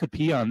called I Could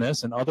Pee on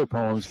This and Other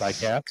Poems by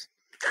Cats.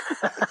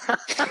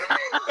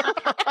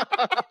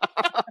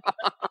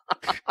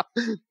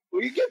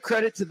 Will you give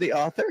credit to the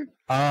author?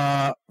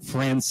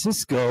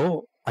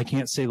 Francisco. I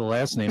can't say the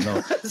last name,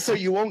 though. So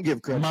you won't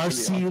give credit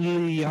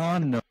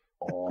Marciliano.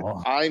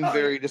 I'm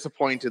very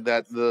disappointed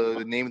that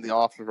the name of the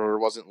author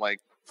wasn't like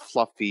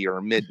Fluffy or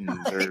Mittens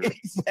or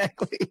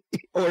exactly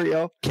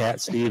Oreo.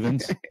 Cat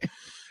Stevens.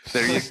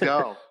 There you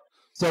go.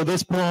 So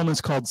this poem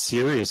is called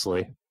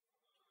Seriously.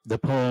 The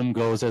poem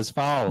goes as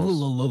follows.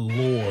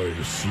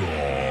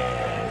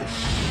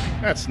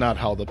 That's not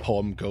how the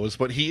poem goes,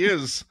 but he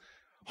is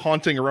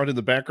haunting around in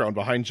the background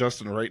behind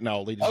Justin right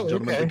now, ladies and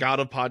gentlemen, the god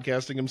of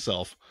podcasting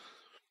himself.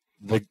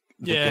 The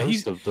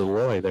ghost of the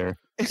Roy there.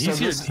 He's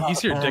here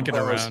dicking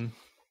around.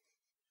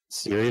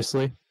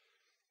 Seriously?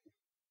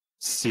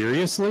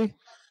 Seriously?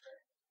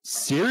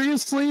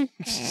 Seriously?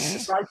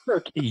 If I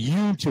took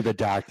you to the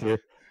doctor,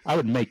 I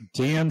would make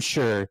damn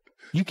sure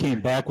you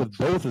came back with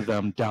both of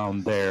them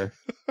down there.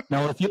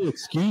 Now, if you'll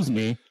excuse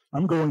me,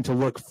 I'm going to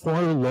look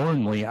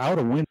forlornly out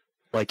a window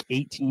like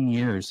 18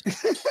 years.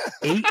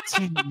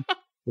 18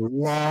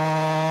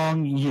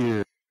 long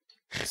years.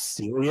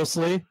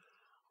 Seriously?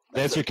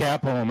 That's your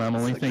cat poem,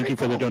 Emily. Thank you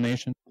for the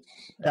donation.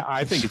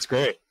 I think it's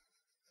great.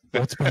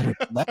 What's better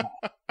than that?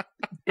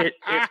 It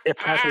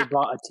probably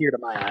brought a tear to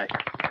my eye.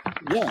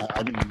 Yeah,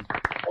 I mean,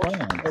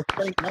 It's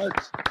Frank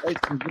Marks. Right,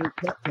 some great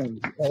cat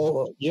poems.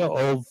 oh, yeah,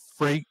 old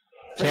Frank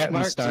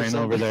Katzenstein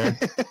over there.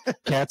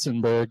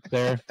 Katzenberg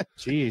there.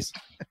 Jeez.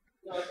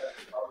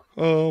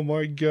 Oh,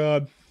 my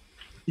God.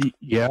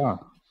 Yeah.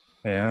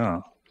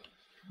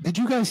 Did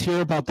you guys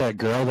hear about that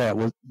girl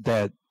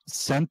that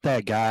sent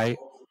that guy?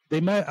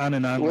 They met on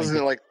an online. Wasn't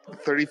it like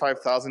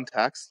 35,000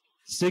 texts?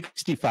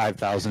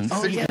 65,000.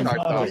 Oh, yeah.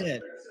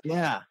 65,000.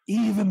 Yeah.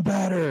 Even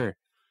better.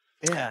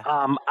 Yeah.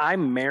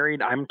 I'm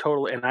married. I'm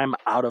I'm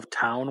out of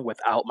town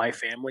without my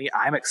family.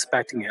 I'm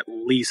expecting at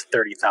least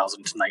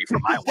 30,000 tonight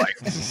from my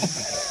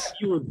wife.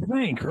 You would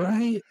think,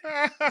 right?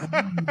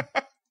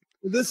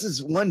 This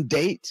is one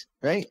date,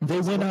 right?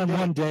 They went on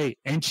one date,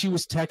 and she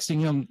was texting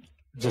him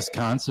just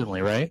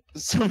constantly, right?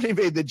 Somebody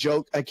made the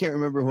joke. I can't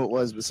remember who it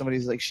was, but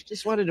somebody's like, she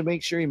just wanted to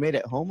make sure he made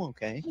it home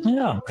okay.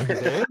 Yeah. Are you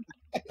there?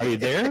 Are you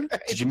there?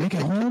 Did you make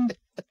it home?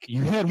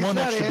 You had He's one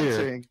not extra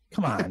answering. beer.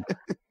 Come on.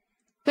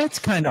 That's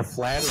kind of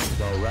flattering,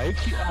 though, right?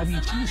 She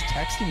was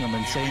texting him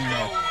and saying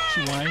that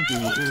she wanted to do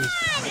his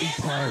body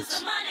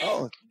parts.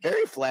 Oh,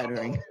 very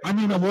flattering. I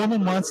mean, a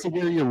woman wants to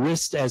wear your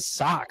wrist as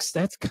socks.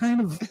 That's kind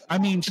of,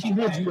 she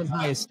holds you in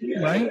high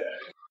esteem, right?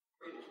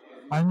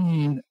 I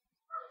mean,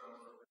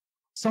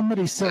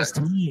 somebody says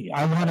to me,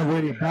 I want to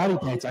wear your body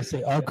parts. I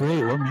say, oh,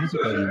 great. What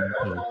music are you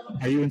into?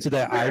 Are you into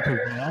that I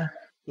Prevail?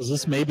 Because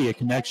this may be a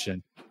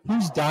connection.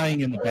 Who's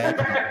dying in the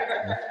background?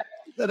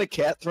 Is that a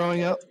cat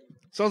throwing up?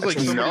 Sounds like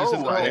somebody's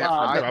in the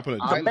bathroom dropping a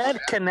The deuce. bad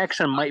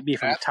connection might be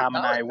from Tom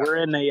and I. We're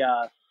in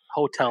a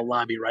hotel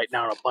lobby right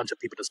now, and a bunch of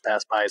people just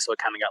passed by, so it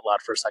kind of got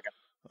loud for a second.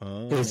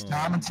 Is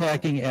Tom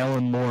attacking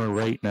Alan Moore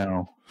right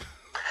now?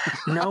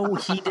 No,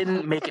 he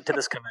didn't make it to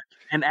this convention.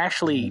 And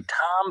actually,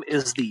 Tom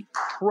is the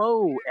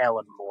pro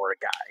Alan Moore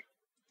guy.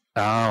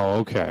 Oh,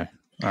 okay.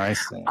 I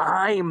see.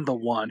 I'm the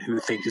one who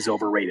thinks he's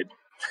overrated.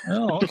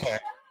 Oh, okay.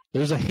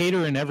 There's a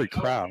hater in every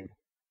crowd.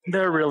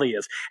 There really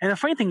is. And the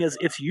funny thing is,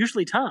 it's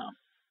usually Tom.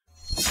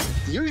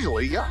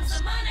 Usually,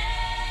 yes.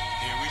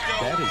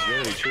 That is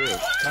very true.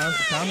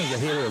 Tom is a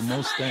hater of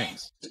most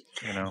things.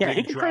 You know? Yeah,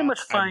 he can pretty much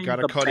find I've got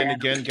to the cut in bad-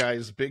 again,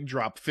 guys. Big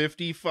drop.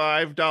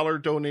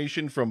 $55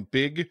 donation from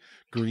Big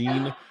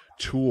Green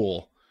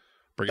Tool.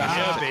 Bring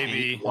Yeah,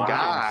 baby.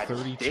 God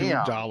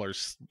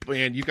 $32.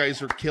 Man, you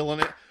guys are killing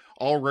it.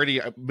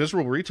 Already,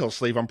 Miserable Retail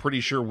Slave, I'm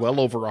pretty sure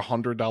well over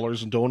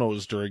 $100 in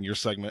donos during your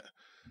segment.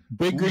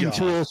 Big Green Booyah.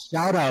 Tool,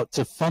 shout out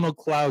to Funnel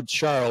Cloud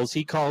Charles.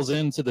 He calls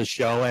into the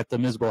show at the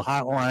Miserable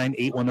Hotline,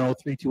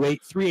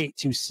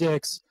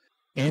 810-328-3826.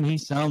 And he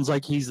sounds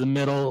like he's in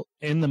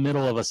the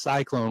middle of a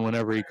cyclone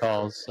whenever he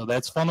calls. So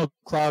that's Funnel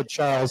Cloud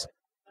Charles.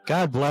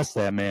 God bless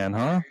that man,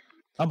 huh?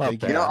 How about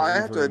that? You know, I Thank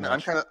have you to very admit,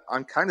 much.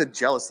 I'm kind of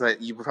jealous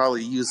that you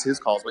probably used his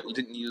calls, but you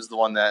didn't use the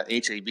one that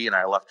HAB and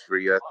I left for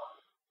you.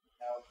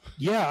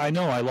 Yeah, I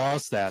know. I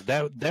lost that.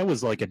 That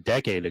was like a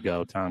decade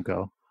ago,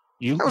 Tonko.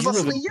 That was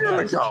less than a year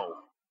ago.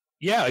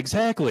 Yeah,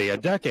 exactly. A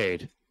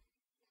decade.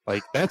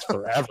 Like, that's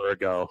forever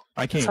ago.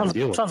 I can't even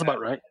deal with Sounds that. about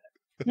right.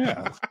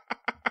 Yeah.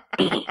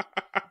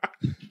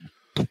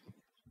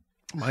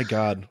 My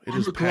God, it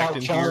is Funnel packed Cloud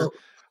in Charles. here.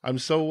 I'm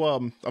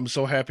so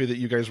happy that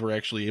you guys were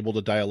actually able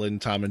to dial in,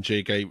 Tom and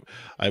Jake. I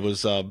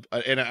was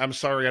and I'm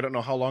sorry, I don't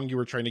know how long you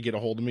were trying to get a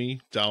hold of me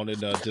down in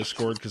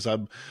Discord, because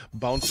I'm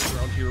bouncing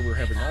around here. We're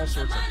having all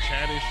sorts of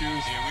chat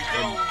issues.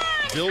 And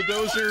Bill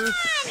Dozer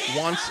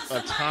wants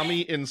a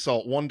Tommy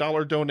insult,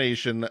 $1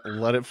 donation.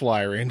 Let it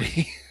fly,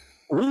 Randy.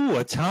 Ooh,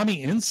 a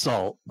Tommy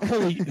insult.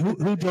 Holy,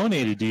 who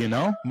donated? Do you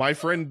know? My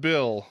friend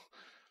Bill.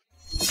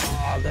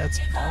 Oh, that's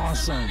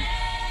awesome.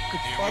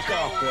 Fuck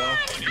off, Bill.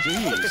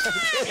 Jeez.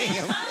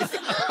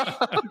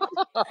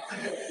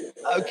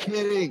 I'm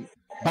kidding.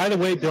 By the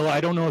way, Bill, I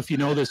don't know if you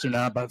know this or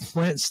not, but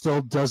Flint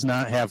still does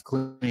not have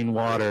clean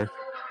water.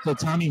 So,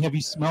 Tommy, have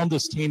you smelled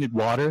this tainted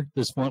water,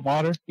 this Flint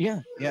water? Yeah.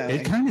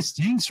 It kind of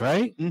stinks,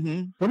 right?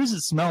 Mm-hmm. What does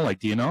it smell like?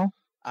 Do you know?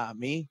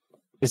 Me?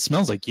 It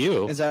smells like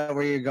you. Is that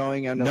where you're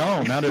going?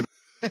 No, not at all.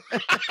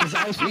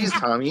 Jeez,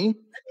 Tommy.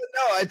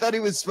 No, I thought he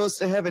was supposed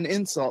to have an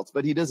insult,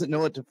 but he doesn't know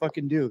what to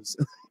fucking do.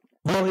 So.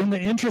 Well, in the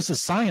interest of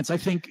science, I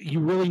think you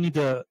really need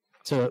to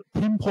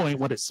pinpoint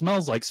what it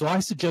smells like. So I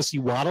suggest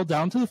you waddle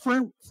down to the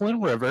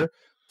Flint River,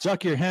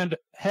 duck your head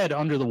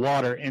under the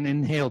water, and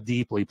inhale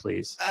deeply,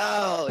 please.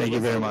 Oh, thank you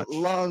very much.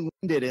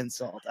 Long-winded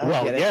insult.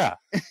 Well, yeah.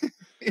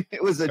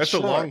 It was That's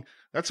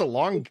a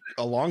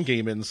long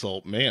game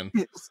insult, man.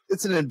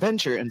 It's an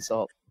adventure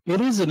insult. It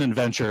is an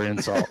adventure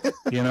insult,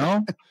 you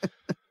know?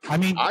 I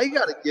mean, I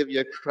gotta give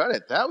you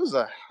credit. That was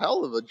a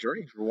hell of a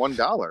journey for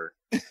 $1.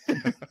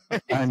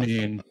 I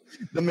mean,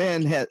 the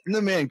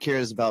man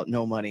cares about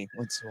no money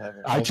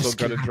whatsoever. I also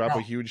got to drop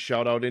a huge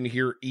shout out in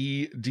here.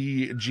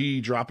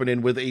 EDG dropping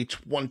in with a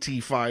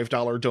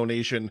 $25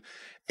 donation,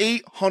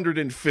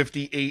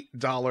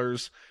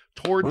 $858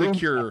 toward the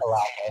cure.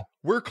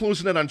 We're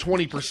closing in on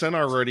 20%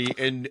 already,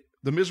 and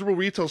the miserable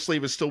retail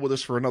slave is still with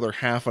us for another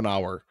half an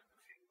hour.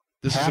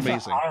 This is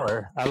amazing.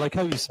 I like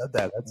how you said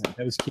that.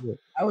 That was cute.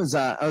 I was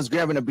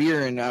grabbing a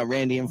beer, and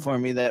Randy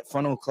informed me that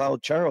Funnel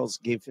Cloud Charles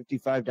gave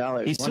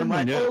 $55. He's one of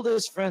my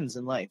oldest friends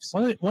in life.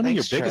 One of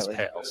your biggest Charlie.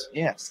 pals.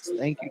 Yes,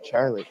 thank you,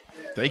 Charlie.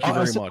 Thank you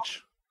very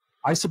much.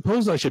 I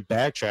suppose I should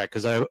backtrack,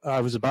 because I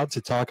was about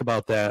to talk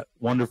about that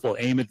wonderful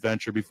AIM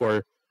adventure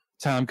before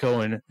Tom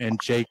Cohen and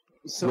Jake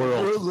so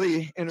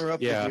rudely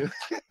interrupted you.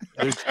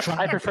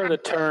 I prefer the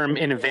term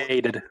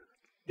invaded.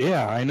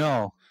 Yeah, I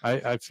know.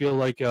 I feel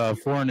like a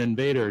foreign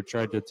invader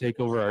tried to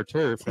take over our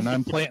turf, and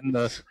I'm planting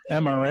the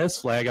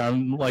MRS flag.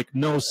 I'm like,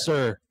 no,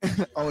 sir.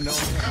 Oh, no.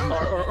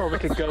 Or we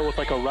could go with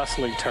like a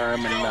wrestling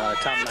term, and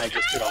Tom and I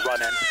just did a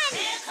run-in.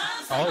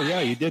 Oh, yeah,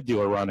 you did do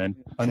a run-in.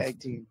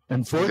 Tag team.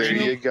 Unfortunately,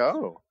 there you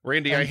go.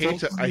 Randy, I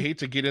hate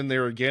to get in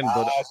there again,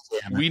 but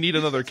we need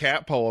another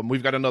cat poem.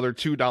 We've got another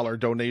 $2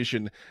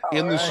 donation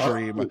in the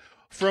stream.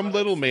 From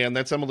Little Man,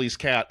 that's Emily's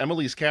cat.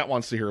 Emily's cat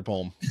wants to hear a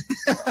poem.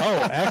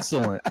 Oh,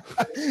 excellent.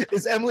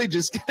 Is Emily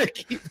just going to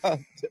keep up?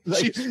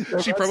 Like,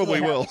 she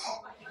probably will.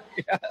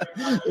 Yeah.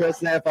 The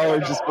rest of the half hour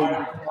just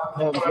going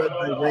poems read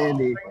by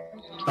Randy.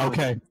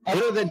 Okay.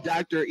 Other than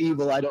Dr.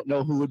 Evil, I don't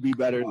know who would be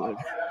better than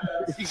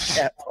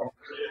cat poem.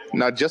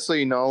 Now, just so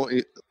you know,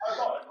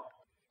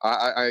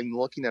 I'm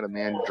looking at a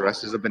man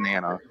dressed as a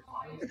banana.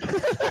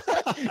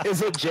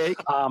 Is it Jake?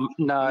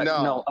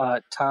 No.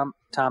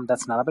 Tom,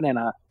 that's not a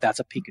banana. That's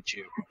a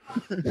Pikachu.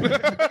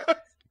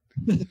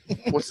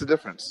 What's the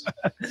difference?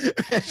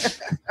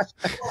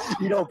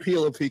 You don't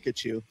peel a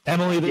Pikachu.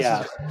 Emily, this is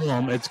a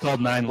poem. It's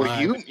called Nine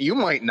Lives. Well, you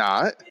might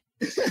not.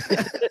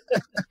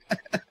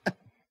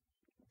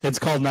 It's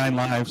called 9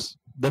 Lives.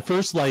 The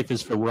first life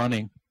is for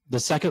running. The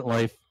second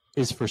life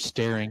is for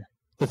staring.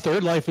 The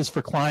third life is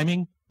for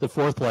climbing. The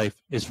fourth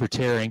life is for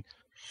tearing.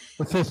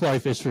 The fifth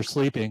life is for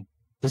sleeping.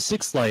 The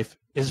sixth life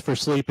is for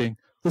sleeping.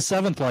 The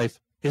seventh life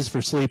is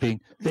for sleeping.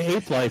 The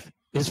eighth life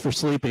is for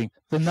sleeping.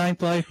 The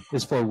ninth life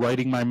is for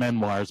writing my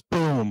memoirs.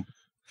 Boom.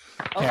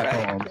 Cat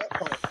poem.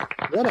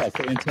 What a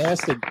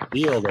fantastic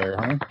deal there,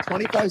 huh?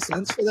 25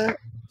 cents for that?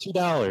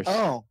 $2.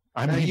 Oh,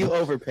 I mean, you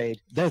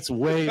overpaid. That's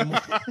way more.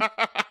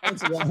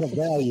 That's a lot of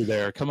value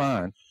there. Come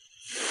on.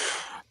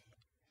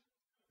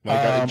 My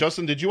God.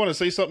 Justin, did you want to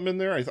say something in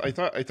there? I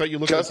thought you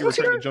looked like you were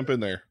trying to jump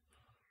in there.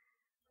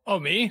 Oh,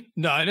 me?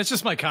 No, and it's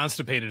just my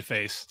constipated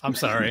face. I'm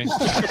sorry.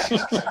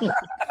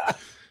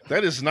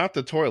 That is not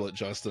the toilet,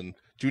 Justin.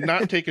 Do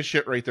not take a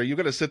shit right there. You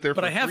got to sit there.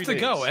 But for I have 3 to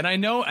days. go, and I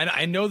know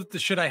that the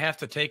shit I have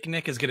to take,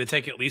 Nick, is going to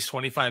take at least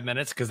 25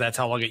 minutes because that's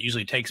how long it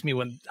usually takes me.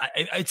 When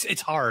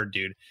it's hard,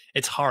 dude.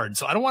 It's hard.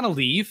 So I don't want to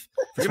leave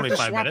for 25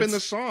 swap minutes. in the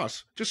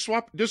sauce.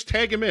 Just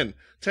tag him in.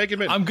 Tag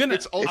him in. I'm gonna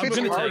tag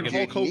him in.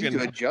 Hulk Hogan.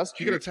 You adjust.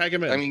 You got to tag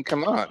him in. I mean,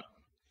 come on.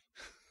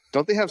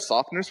 Don't they have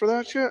softeners for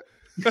that shit?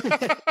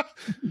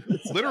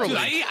 Literally. Dude,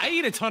 I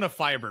eat a ton of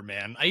fiber,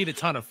 man. I eat a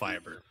ton of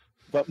fiber.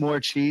 But more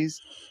cheese?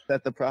 Is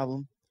that the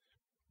problem?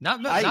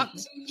 Not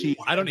cheese.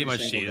 I don't eat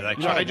much cheese.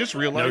 Actually. I just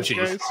realized, no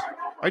cheese. guys.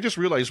 I just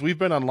realized we've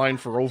been online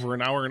for over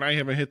an hour and I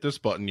haven't hit this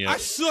button yet. I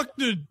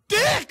sucked a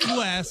dick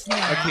last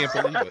night. I can't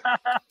believe it.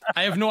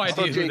 I have no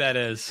idea who that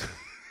is.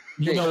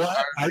 You know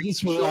what? I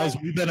just realized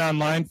we've been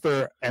online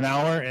for an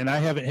hour and I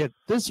haven't hit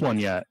this one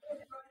yet.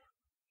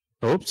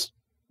 Oops.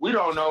 We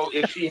don't know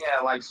if she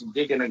had like some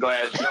dick in a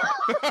glass jar.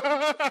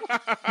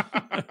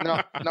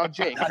 Now,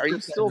 Jake, are you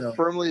still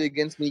firmly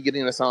against me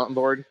getting a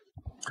soundboard?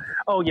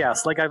 Oh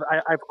yes, like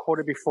I've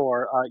quoted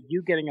before,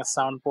 you getting a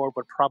soundboard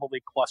would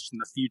probably question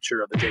the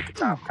future of the Jake and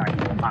Tom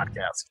Kaiju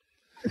podcast.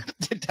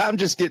 Did Tom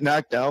just get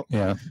knocked out?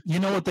 Yeah. You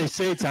know what they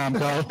say,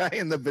 Tomko.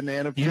 In the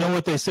banana. You know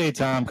what they say,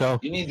 Tomko.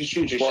 You need to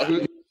shoot your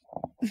shot.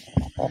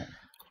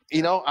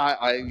 You know,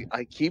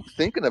 I keep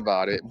thinking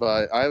about it,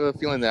 but I have a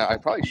feeling that I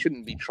probably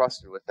shouldn't be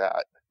trusted with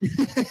that.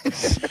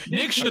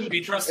 Nick shouldn't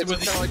be trusted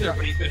with it either,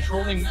 but he's been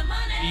trolling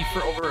me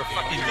for over a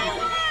fucking year.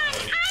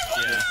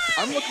 Yeah.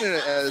 I'm looking at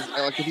it as,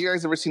 like, have you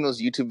guys ever seen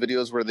those YouTube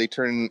videos where they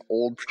turn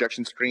old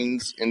projection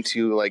screens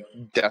into, like,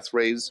 death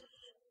rays?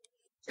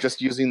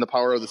 Just using the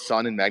power of the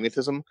sun and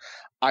magnetism.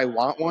 I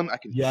want one.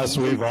 Yes,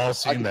 we've all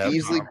seen that.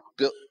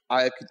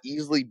 I could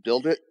easily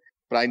build it,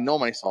 but I know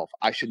myself.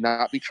 I should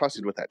not be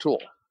trusted with that tool.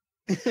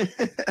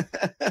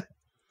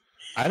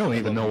 I don't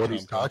even know what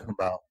he's talking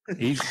about.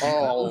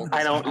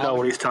 I don't know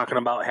what he's talking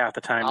about half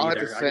the time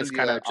either. I just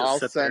kind of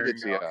sit there. It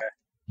to you. Okay.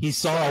 He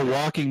saw a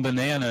walking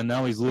banana, and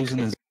now he's losing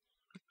his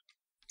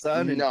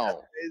son.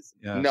 No, yes.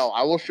 No,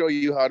 I will show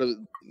you how to.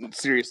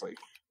 Seriously,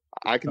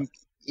 I can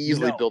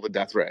easily build a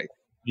death ray.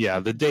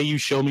 Yeah, the day you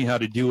show me how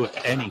to do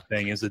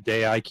anything is the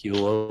day I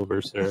keel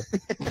over, sir.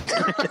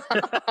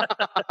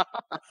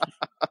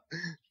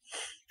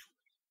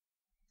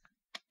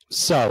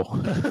 So,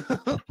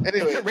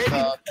 anyway,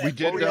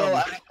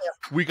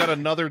 we got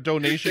another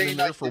donation in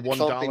there for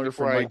 $1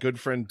 from my good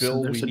friend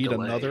Bill. We need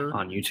another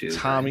on YouTube.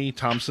 Tommy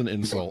Thompson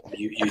insult.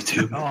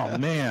 YouTube. Oh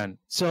man!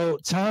 So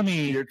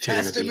Tommy, you're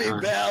testing me,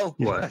 Bill.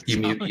 What? You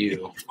mute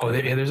you? Oh,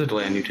 yeah. There's a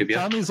delay on YouTube.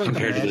 Yeah. Tommy's like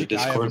compared to the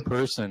Discord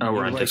person. Oh,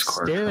 we're on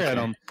Discord. Stare at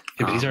him.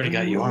 Yeah, but he's already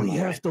got you on. You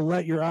have to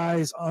let your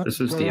eyes on. This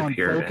is the on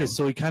appearance. focus,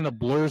 so he kind of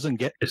blurs and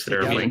get. Is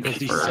there a link?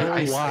 He's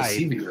so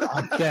wide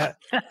that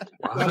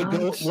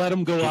let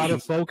him go out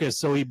of focus,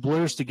 so he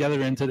blurs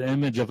together into the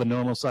image of a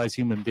normal-sized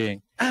human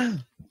being.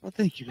 Well,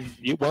 thank you.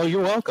 Well,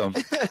 you're welcome.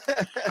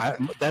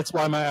 That's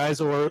why my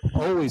eyes are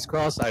always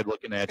cross-eyed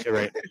looking at you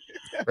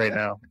right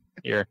now.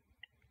 Here,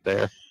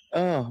 there.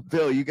 Oh,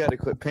 Bill, you got to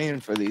quit paying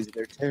for these.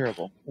 They're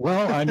terrible.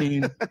 Well, I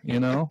mean, you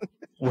know,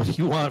 what do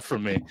you want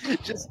from me?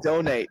 Just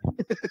donate.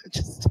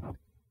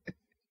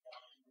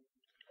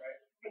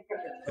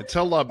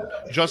 Tell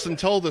Justin,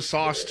 tell the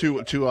sauce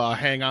to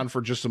hang on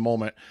for just a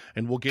moment,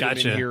 and we'll get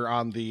it in here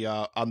on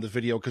the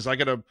video because I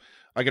gotta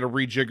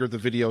rejigger the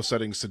video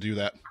settings to do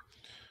that.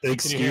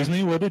 Excuse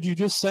me, what did you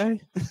just say?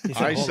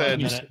 I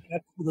said,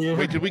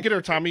 wait, did we get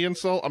our Tommy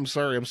insult? I'm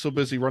sorry, I'm so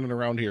busy running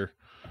around here.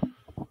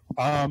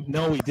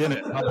 No, we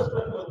didn't.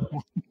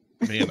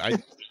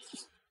 Man,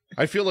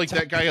 I feel like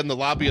that guy in the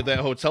lobby of that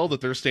hotel that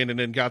they're standing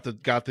in got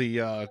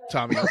the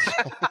Tommy insult.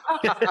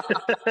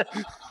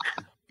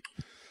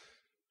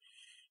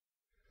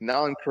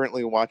 Now I'm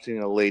currently watching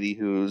a lady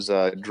who's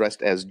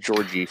dressed as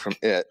Georgie from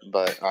It,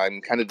 but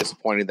I'm kind of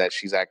disappointed that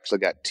she's actually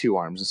got 2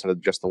 arms instead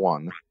of just the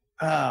one.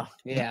 Oh,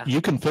 yeah. You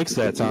can fix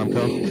that,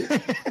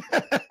 Tomko.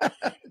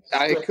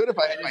 I could if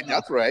I had my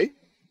death ray.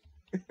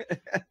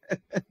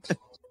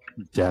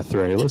 Death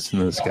ray, listen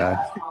to this guy.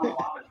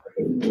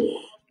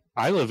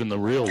 I live in the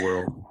real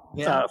world.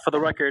 Yeah. For the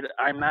record,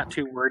 I'm not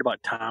too worried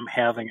about Tom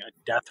having a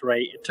death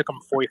ray. It took him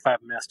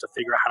 45 minutes to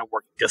figure out how to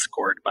work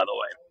Discord, by the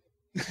way.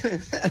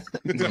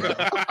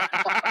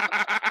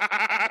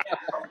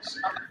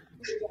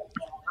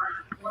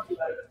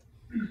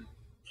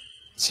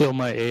 Still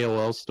my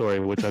AOL story,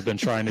 which I've been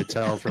trying to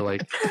tell for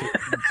like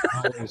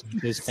hours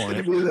at this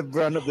point. The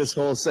run of this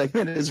whole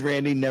segment is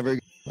Randy never.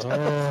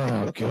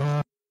 Oh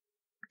god,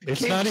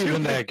 it's not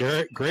even that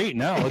great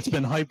now. It's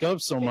been hyped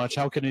up so much.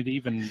 How can it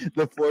even?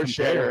 The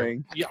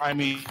foreshadowing. Yeah, I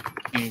mean,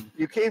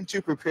 you came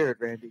too prepared,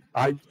 Randy.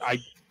 I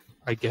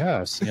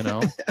guess, you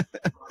know.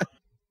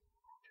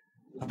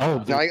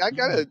 Oh, now I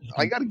gotta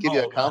give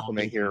you a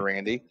compliment here,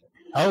 Randy.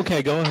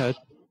 Okay, go ahead.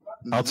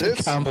 I'll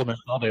take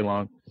compliments all day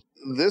long.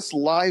 This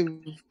live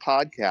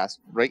podcast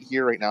right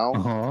here, right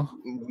now,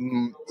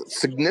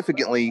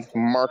 significantly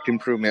marked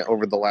improvement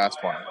over the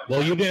last one.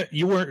 Well,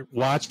 you weren't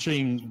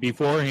watching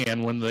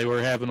beforehand when they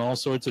were having all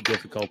sorts of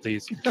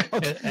difficulties,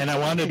 and I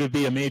wanted to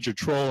be a major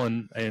troll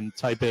and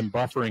type in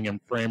buffering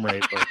and frame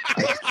rate.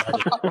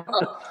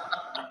 But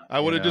I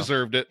would have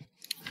deserved it.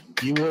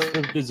 You would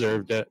have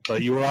deserved it,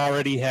 but you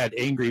already had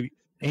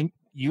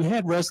you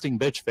had resting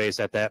bitch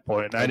face at that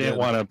point, and I didn't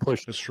want to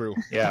push. It's true.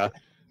 Yeah.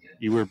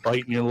 You were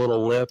biting your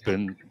little lip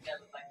and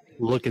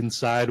looking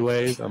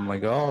sideways. I'm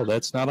like, oh,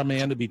 that's not a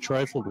man to be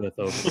trifled with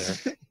over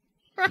there.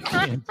 You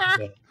can't do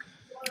that.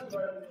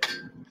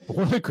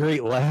 What a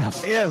great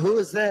laugh. Yeah, who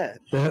was that?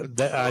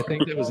 That I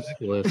think it was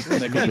Nicholas.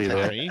 That could be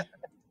there.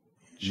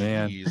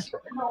 Man.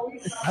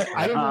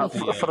 I don't know.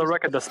 For the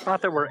record, the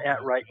spot that we're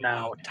at right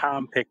now,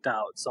 Tom picked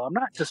out. So I'm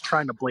not just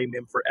trying to blame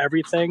him for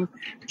everything,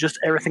 just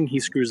everything he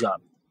screws up.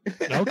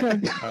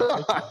 Okay.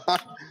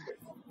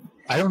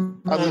 I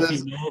don't know if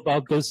you know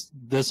about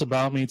this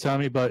about me,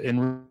 Tommy, but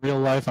in real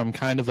life, I'm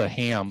kind of a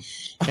ham.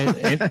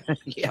 And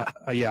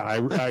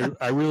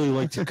I really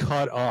like to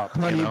cut up.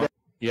 You know?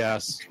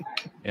 Yes.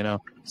 You know,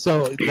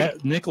 so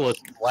that Nicholas'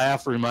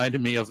 laugh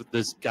reminded me of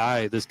this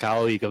guy, this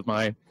colleague of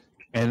mine,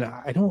 and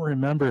I don't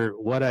remember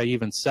what I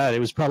even said. It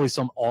was probably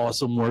some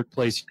awesome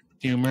workplace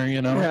humor,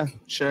 you know? Yeah,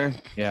 sure.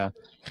 Yeah,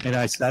 and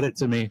I said it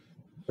to me,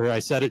 or I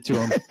said it to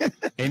him,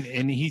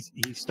 and he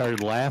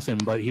started laughing,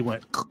 but he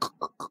went.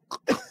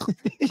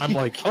 I'm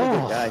like,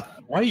 oh,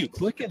 why are you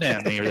clicking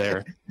at me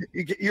there?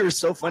 You were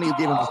so funny.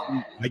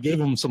 I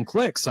gave him some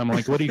clicks. I'm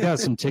like, what do you got?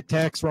 Some Tic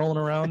Tacs rolling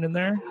around in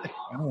there?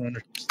 I don't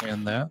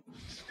understand that.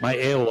 My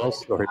AOL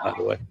story, by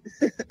the way.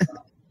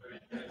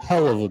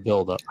 Hell of a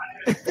build-up.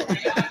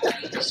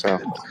 So,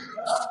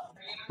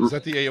 is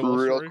that the AOL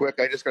real story? quick,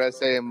 I just gotta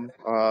say I'm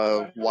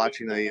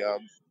watching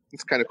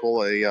it's kind of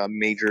cool, a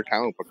major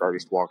comic book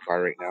artist walk by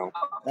right now.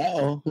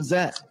 Uh-oh, who's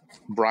that?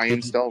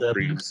 Brian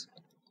Stelfreeze.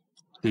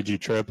 Did you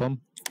trip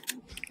him?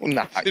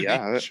 Not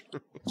yet.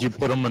 Did you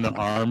put him in an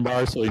arm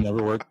bar so he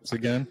never works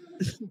again?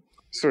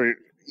 Sorry,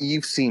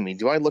 you've seen me.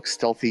 Do I look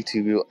stealthy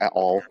to you at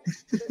all?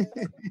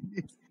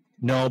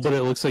 No, but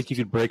it looks like you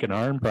could break an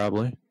arm,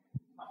 probably.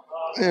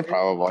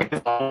 Probably.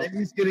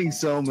 He's getting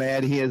so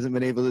mad he hasn't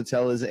been able to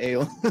tell his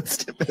AOL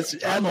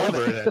message. I'm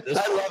over it.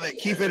 I love it.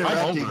 Keep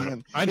interrupting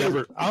him.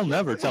 I'll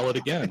never tell it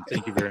again.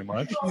 Thank you very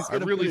much. I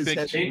really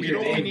think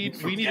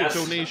we need a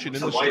donation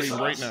in the stream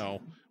right now.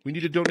 We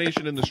need a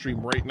donation in the stream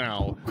right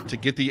now to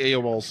get the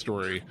AOL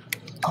story.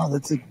 Oh,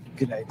 that's a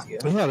good idea.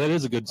 Yeah, that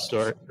is a good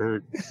story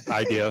or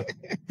idea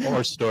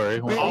or story. I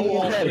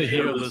want to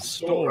hear the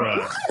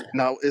story.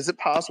 Now, is it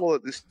possible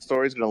that this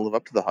story is going to live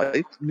up to the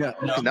hype? No.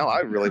 Now I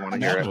really want to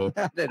hear it.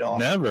 Not at all.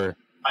 Never.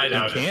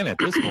 I can at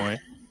this point.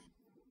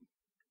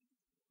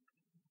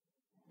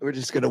 We're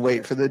just going to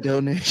wait for the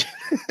donation.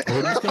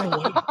 We're just going to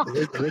wait.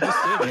 We're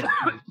just sitting.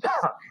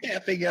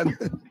 Tapping on.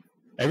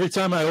 Every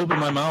time I open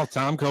my mouth,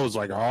 Tom Coe's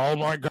like, oh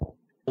my God,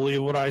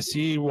 believe what I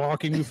see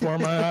walking before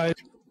my eyes.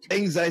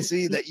 Things I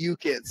see that you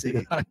can't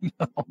see. I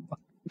know.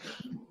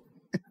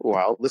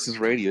 Well, this is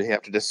radio. You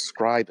have to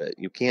describe it.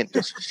 You can't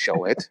just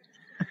show it.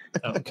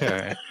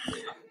 Okay.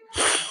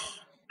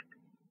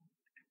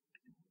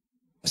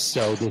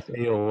 So this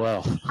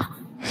AOL.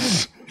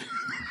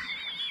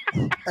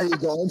 Are you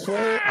going for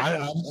it?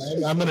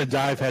 I'm going to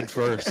dive head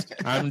first.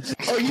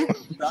 You've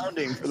been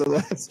grounding for the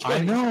last.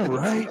 I know,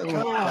 right?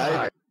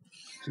 God.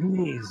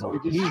 Jeez,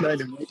 we're just trying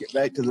to make it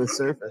back to the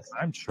surface.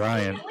 I'm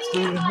trying.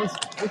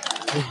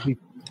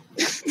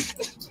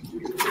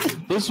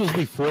 This was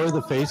before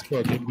the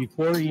Facebook and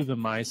before even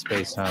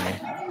MySpace, honey.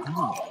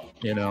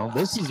 You know,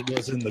 this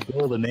was in the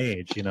golden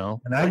age, you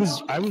know. And I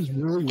was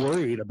really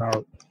worried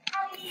about.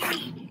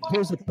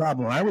 Here's the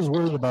problem. I was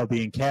worried about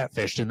being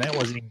catfished, and that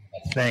wasn't even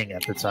a thing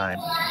at the time.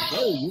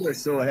 Oh, you are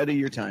so ahead of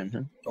your time,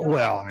 huh?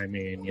 Well, I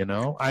mean, you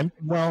know,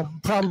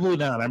 probably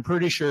not. I'm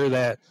pretty sure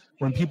that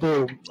when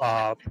people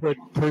put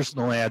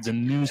personal ads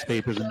in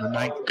newspapers in the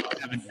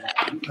 1970s,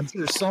 I'm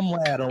sure some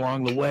lad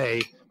along the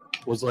way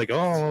was like,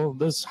 oh,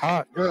 this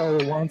hot girl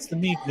wants to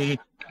meet me.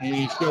 And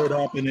he showed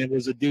up, and it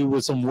was a dude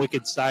with some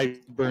wicked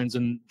sideburns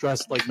and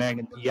dressed like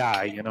Magnum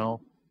P.I., you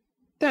know?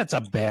 That's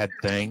a bad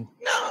thing.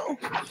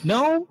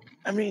 No?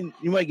 I mean,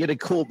 you might get a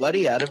cool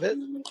buddy out of it.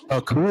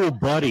 A cool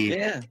buddy?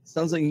 Yeah.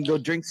 Sounds like you can go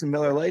drink some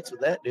Miller Lights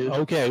with that dude.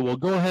 Okay, well,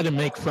 go ahead and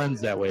make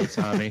friends that way,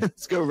 Tommy.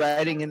 Let's go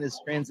riding in his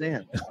Trans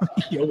Am.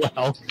 Yeah,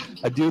 well,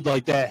 a dude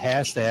like that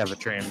has to have a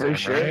Trans Am, For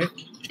sure. right?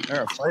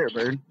 Or a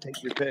Firebird.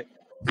 Take your pick.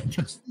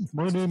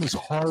 My name is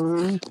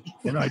Harley,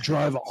 and I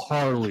drive a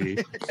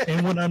Harley.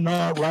 And when I'm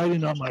not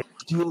riding on my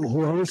steel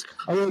horse,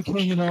 I like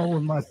hanging out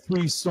with my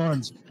three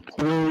sons,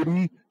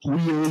 Brody,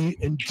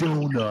 Wheelie, and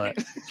Donut.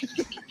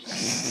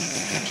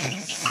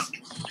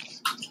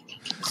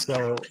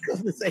 So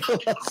this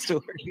AOL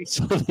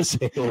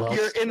story.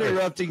 You're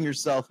interrupting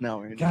yourself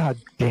now, Randy. God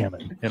damn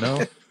it, you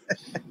know?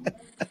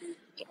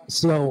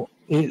 So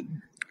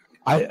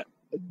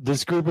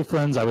this group of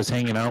friends I was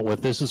hanging out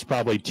with, this was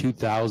probably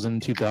 2000,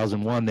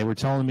 2001. They were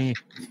telling me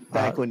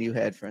back when you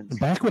had friends.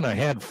 Back when I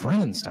had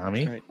friends,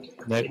 Tommy.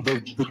 Right.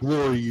 The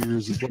glory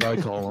years is what I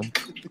call them.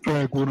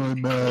 Back when I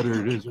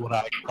mattered is what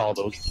I call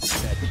those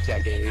that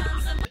decade.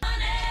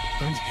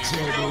 And so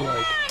they're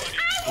like,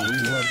 we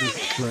have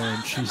this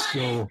friend. She's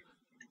so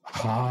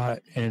hot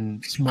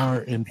and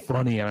smart and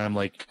funny. And I'm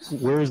like,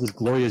 where's this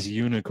glorious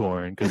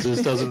unicorn? Because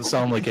this doesn't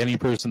sound like any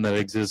person that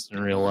exists in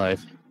real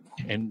life.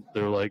 And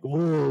they're like,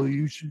 well,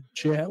 you should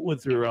chat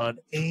with her on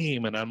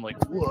AIM. And I'm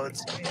like,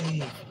 what's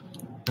AIM?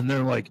 And they're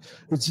like,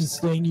 it's this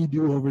thing you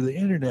do over the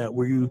internet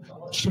where you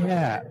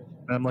chat.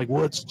 And I'm like,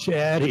 what's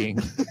chatting?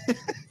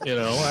 You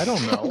know, I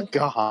don't know.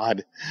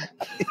 God.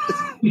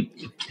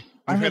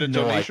 I've had a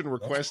donation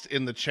request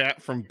in the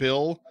chat from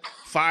Bill.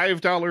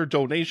 $5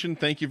 donation.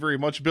 Thank you very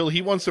much, Bill.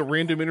 He wants a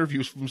random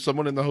interview from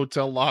someone in the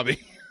hotel lobby.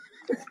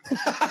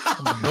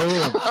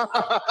 Boom.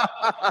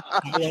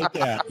 I like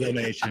that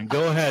donation.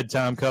 Go ahead,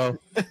 Tom Co.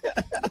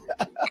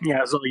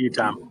 Yeah, it's all you,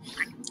 Tom.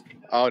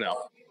 Oh, no.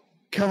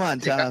 Come on,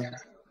 Tom.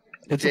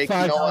 It's a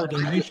 $5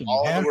 donation.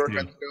 All the work on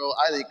the show.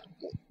 I think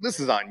this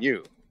is on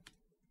you.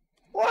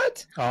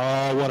 What?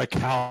 Oh, what a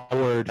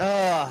coward.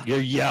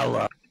 You're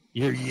yellow.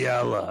 You're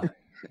yellow.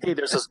 Hey,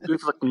 there's this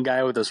goofy-looking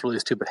guy with this really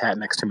stupid hat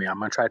next to me. I'm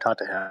gonna try to talk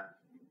to him.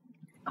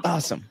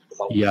 Awesome.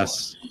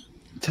 Yes.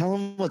 Tell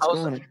him what's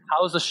going on.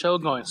 How's the show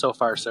going so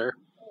far, sir?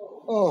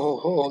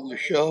 Oh, the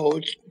show.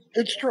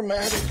 It's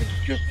dramatic.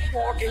 It's just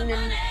walking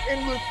and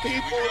endless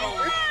people.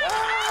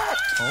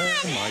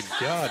 Oh my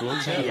God!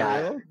 What's that?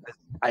 Yeah,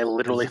 I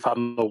literally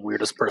found the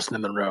weirdest person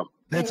in the room.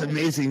 That's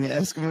amazing.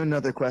 Ask him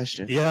another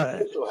question.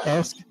 Yeah,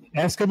 ask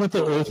him if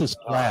the Earth is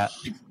flat.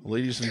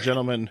 Ladies and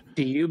gentlemen,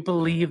 do you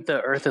believe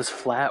the Earth is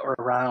flat or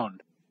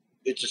round?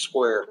 It's a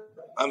square.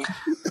 It's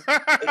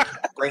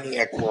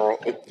Brenic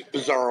world. It's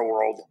Bizarro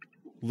world.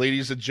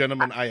 Ladies and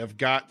gentlemen, I have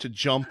got to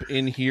jump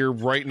in here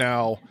right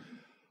now.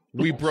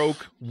 We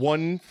broke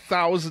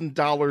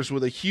 $1,000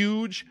 with a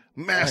huge,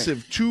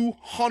 massive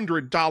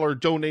 $200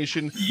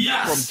 donation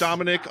from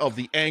Dominic of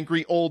the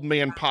Angry Old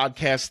Man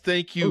podcast.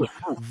 Thank you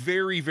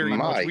very, very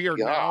much. We are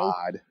now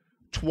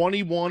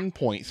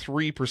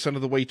 21.3%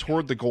 of the way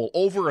toward the goal.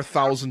 Over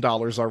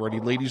 $1,000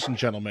 already, ladies and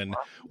gentlemen.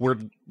 We're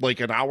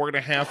like an hour and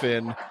a half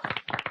in.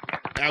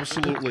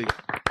 Absolutely.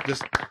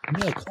 Just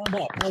Nick,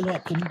 hold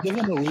up. Can you give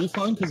him a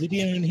refund? Because he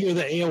didn't even hear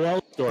the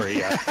AOL story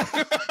yet.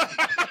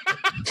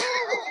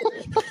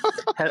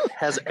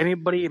 Has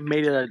anybody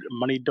made a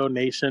money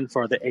donation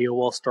for the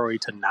AOL story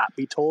to not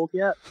be told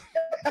yet?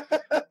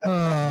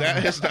 That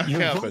has not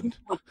happened.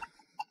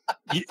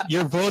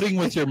 You're voting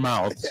with your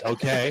mouth,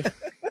 okay?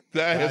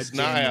 That has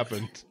not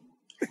happened.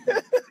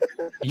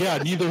 Yeah,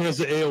 neither has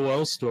the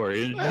AOL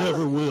story. It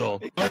never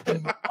will.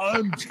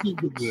 I'm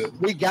stupid.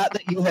 We got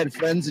that you had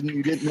friends and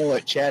you didn't know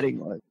what chatting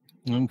was.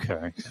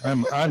 Okay,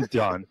 I'm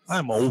done.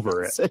 I'm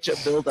over it. Such a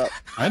build-up.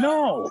 I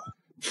know.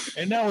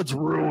 And now it's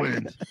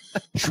ruined,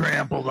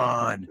 trampled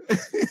on.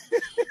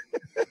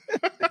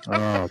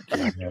 Oh,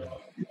 God.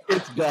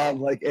 It's gone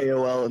like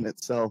AOL in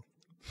itself.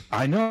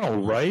 I know,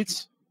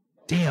 right?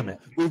 Damn it.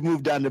 We've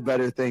moved on to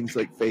better things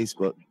like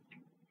Facebook.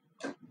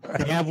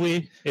 Have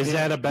we? Is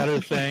that a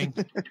better thing?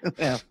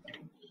 Yeah.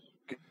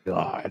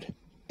 God.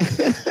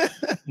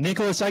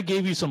 Nicholas, I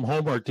gave you some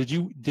homework. Did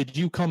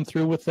you come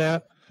through with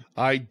that?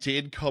 I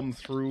did come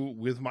through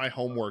with my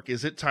homework.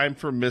 Is it time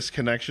for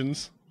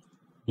misconnections?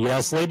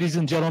 Yes, ladies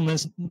and gentlemen,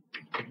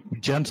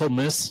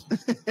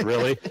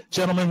 really,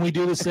 gentlemen, we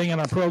do this thing on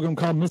our program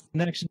called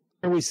Misconnection,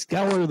 where we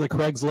scour the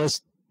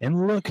Craigslist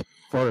and look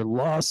for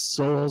lost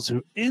souls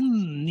who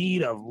in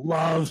need of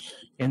love.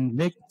 And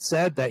Nick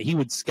said that he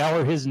would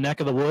scour his neck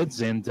of the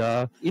woods. And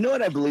you know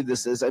what I believe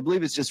this is? I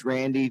believe it's just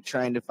Randy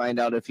trying to find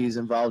out if he's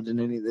involved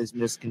in any of these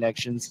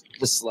misconnections,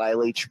 just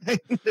slyly trying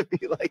to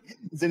be like,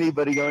 is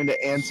anybody going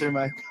to answer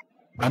my...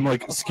 I'm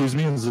like, excuse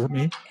me, is it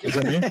me? Is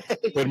that me?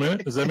 Wait a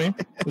minute, is that me?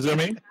 Is that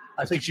me?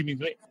 I think she means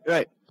me.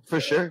 Right,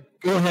 for sure.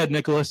 Go ahead,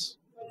 Nicholas.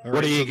 All what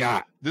right, do you so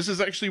got? This is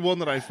actually one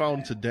that I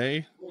found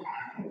today.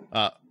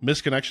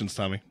 Misconnections,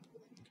 Tommy.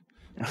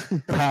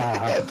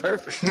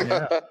 Perfect.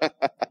 Yeah.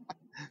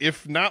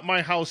 If not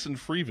my house in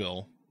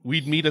Freeville,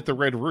 we'd meet at the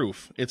Red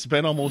Roof. It's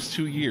been almost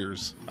 2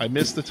 years. I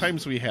miss the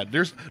times we had.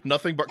 There's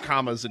nothing but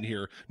commas in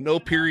here. No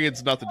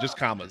periods, nothing, just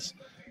commas.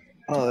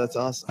 Oh, that's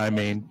awesome. I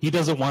mean, he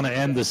doesn't want to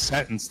end the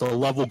sentence. The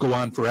love will go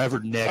on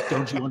forever, Nick.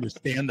 Don't you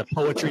understand the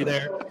poetry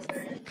there?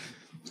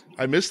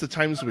 I miss the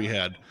times we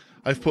had.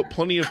 I've put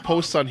plenty of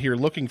posts on here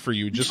looking for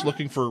you, just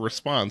looking for a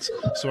response,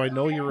 so I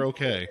know you're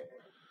okay.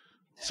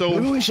 So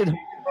maybe we should hook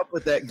up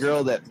with that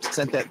girl that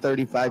sent that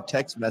 35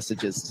 text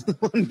messages to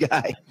one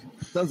guy.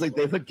 Sounds like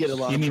they would get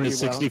along. You mean the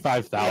pretty well.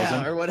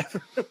 65,000? Yeah, or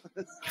whatever.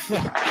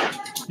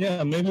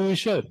 Yeah, maybe we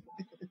should.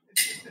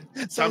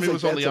 Tommy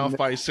was only off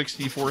by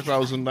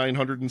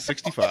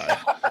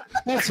 64,965.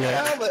 That's it.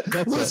 Yeah, but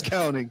who's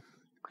counting?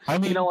 I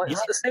mean, You know what?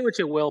 Say what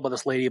you will about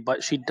this lady,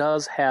 but she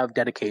does have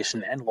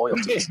dedication and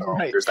loyalty. So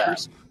Right. there's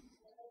that.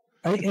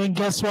 And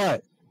guess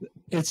what?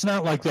 It's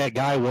not like that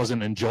guy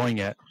wasn't enjoying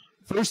it.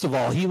 First of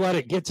all, he let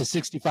it get to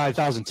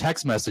 65,000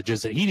 text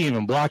messages, and he didn't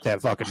even block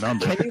that fucking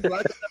number. Can you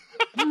block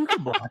You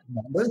can block the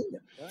number.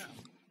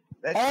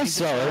 that? changes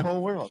the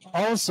whole world.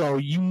 Also,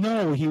 you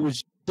know he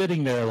was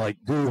sitting there like,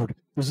 dude,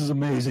 this is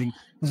amazing.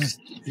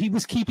 He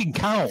was keeping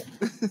count.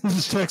 This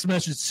is text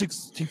message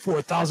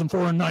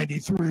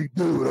 64,493.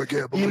 Dude, I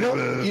can't believe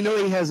it. You know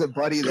he has a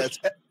buddy that's,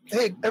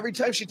 hey, every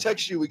time she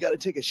texts you, we got to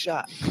take a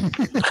shot.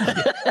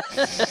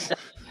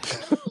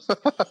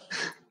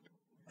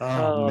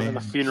 Oh, man.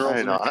 the funeral.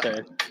 I know.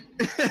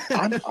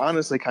 I'm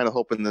honestly kind of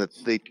hoping that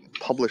they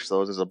publish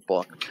those as a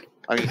book.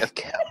 I mean, as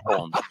cat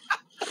poems,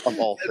 of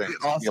all That'd things.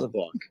 be awesome. A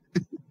book.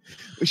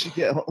 We should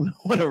get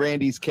one of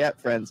Randy's cat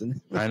friends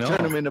and I know.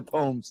 turn them into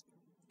poems.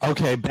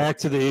 Okay, back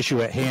to the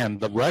issue at hand.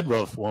 The Red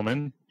Roof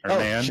woman or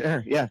man.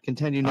 Sure. Yeah,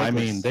 continue. I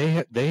Nicholas.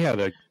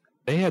 mean,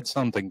 they had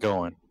something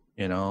going.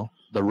 You know,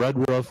 the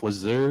Red Roof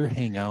was their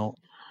hangout.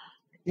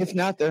 if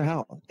not their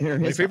house.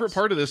 My favorite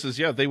part of this is,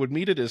 they would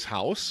meet at his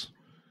house,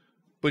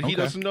 but he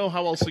Okay. doesn't know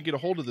how else to get a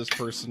hold of this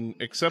person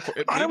except for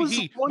I maybe was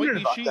he, wondering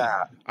maybe about she.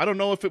 that. I don't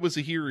know if it was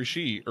a he or a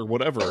she or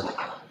whatever,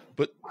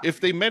 but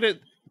if they met at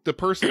the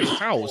person's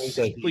house,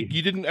 like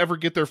you didn't ever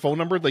get their phone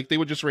number, like they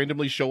would just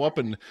randomly show up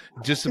and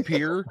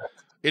disappear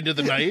into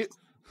the night.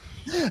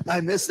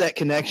 I missed that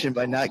connection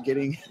by not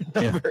getting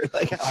a number.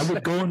 Like I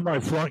would go in my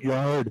front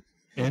yard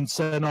and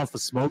send off a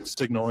smoke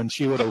signal, and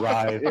she would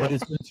arrive. But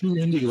it's been too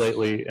windy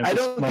lately. And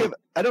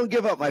I don't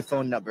give up my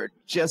phone number,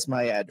 just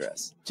my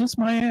address. Just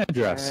my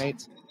address. All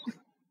right.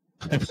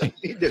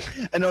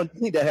 I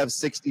don't need to have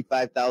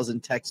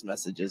 65,000 text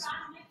messages.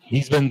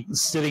 He's been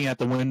sitting at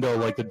the window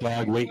like the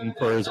dog waiting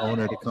for his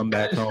owner to come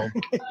back home.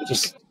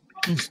 Just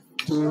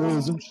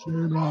doesn't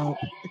shut up.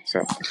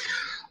 So,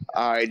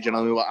 all right,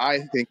 gentlemen. Well, I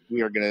think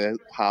we are gonna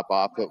hop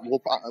off, but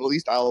at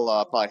least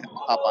I'll probably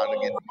hop on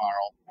again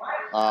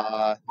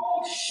tomorrow.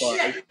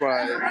 But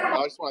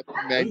I just want to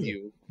commend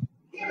you.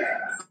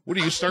 What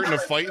are you starting to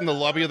fight in the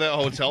lobby of that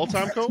hotel,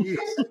 Tomko?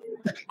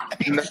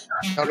 No.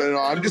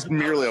 I'm just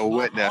merely a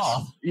witness.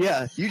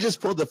 Yeah, you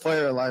just pulled the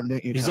fire alarm,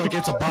 didn't you? He's like,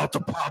 it's about to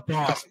pop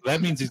off.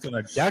 That means he's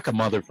gonna deck a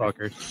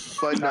motherfucker.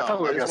 But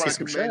no, I just want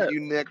to commend you,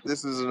 Nick.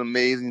 This is an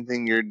amazing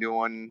thing you're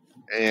doing,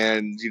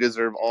 and you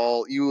deserve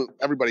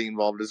everybody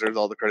involved deserves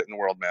all the credit in the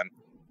world, man.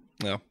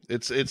 Yeah,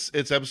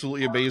 it's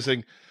absolutely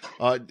amazing.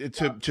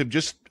 To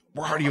just,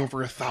 we're already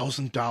over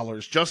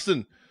 $1,000,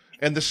 Justin.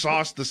 And the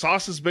sauce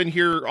has been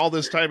here all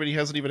this time, and he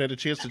hasn't even had a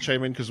chance to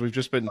chime in because we've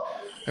just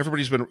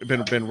everybody's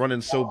been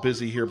running so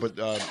busy here. But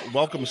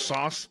welcome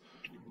Sauce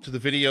to the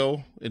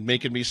video and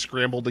making me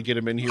scramble to get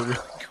him in here really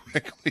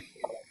quickly.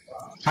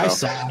 Hi,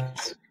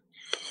 Sauce.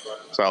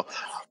 So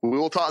we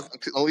will talk.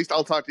 At least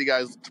I'll talk to you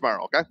guys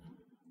tomorrow. Okay.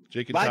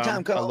 Jake and Bye,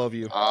 Tom, Tom. I love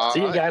you.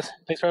 See you guys.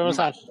 Thanks for having us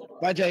on.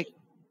 Bye, Jake.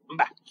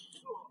 Bye.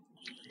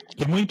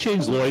 Can we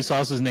change Loy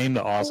Sauce's name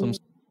to Awesome?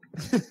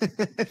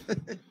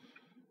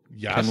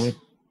 Yes. Can we?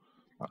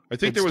 I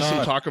think there was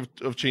some talk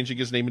of changing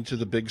his name into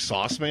the Big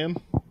Sauce Man.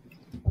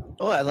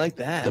 Oh, I like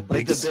that. The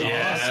Big Sauce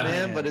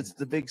Man, but it's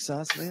the Big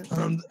Sauce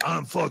Man.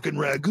 I'm fucking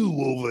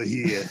Ragu over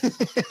here.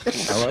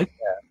 I like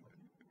that.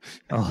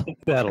 I like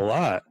that a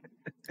lot.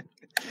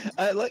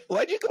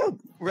 Why'd you go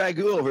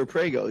Ragu over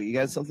Prego? You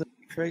got something,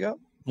 Prego?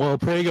 Well,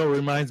 Prego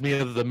reminds me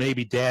of the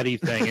maybe daddy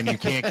thing, and you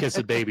can't kiss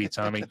a baby,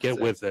 Tommy. Get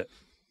with it.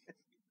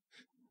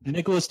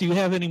 Nicholas, do you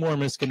have any more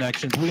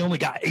misconnections? We only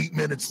got 8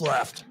 minutes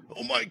left.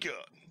 Oh my god.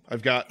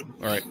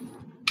 All right.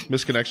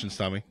 Misconnections,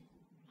 Tommy.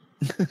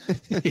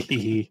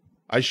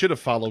 I should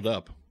have followed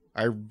up.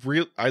 I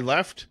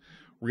left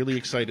really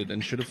excited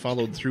and should have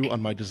followed through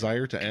on my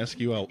desire to ask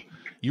you out.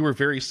 You were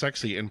very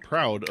sexy and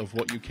proud of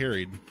what you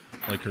carried,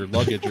 like her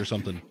luggage or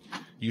something.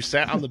 You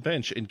sat on the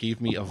bench and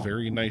gave me a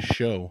very nice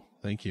show.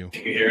 Thank you.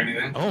 Can you hear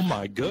anything? Oh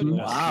my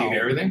goodness! Wow. Can you hear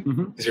everything?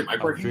 Mm-hmm. Is your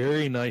mic working?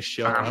 Very nice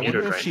show. I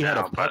wonder if she had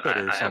a puppet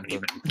or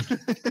something.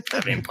 I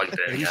haven't even plugged it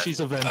in. Maybe yet. she's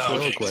a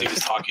ventriloquist. Okay, so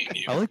he's talking to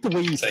you. I like the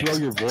way you throw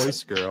your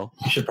voice, girl.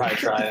 You should probably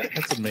try it.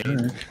 That's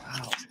amazing.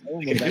 Wow.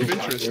 If you're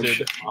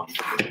interested,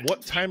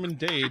 what time and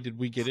day did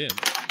we get in?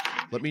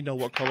 Let me know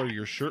what color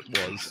your shirt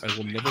was. I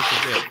will never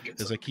forget,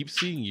 as I keep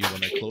seeing you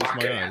when I close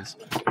my eyes.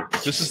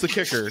 This is the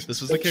kicker.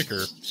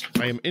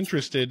 I am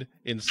interested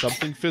in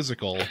something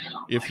physical,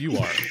 if you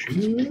are.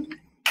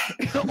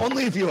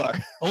 Only if you are.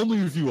 Only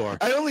if you are.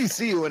 I only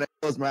see you when I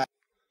close my eyes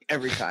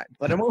every time,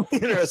 but I'm only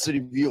interested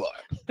if you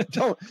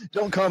are.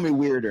 Don't call me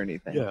weird or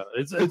anything. Yeah,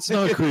 it's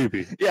not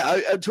creepy.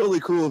 Yeah, I'm totally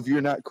cool if you're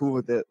not cool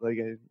with it. Like,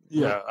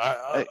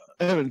 I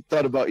haven't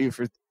thought about you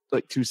for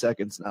like 2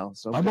 seconds now.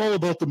 So I'm all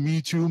about the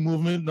Me Too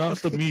movement, not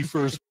the me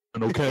first.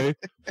 Okay,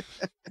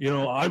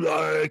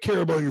 I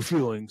care about your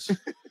feelings.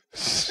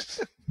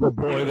 But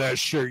boy, that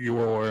shirt you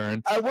were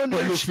wearing. I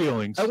wonder your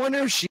feelings. I wonder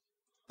if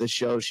the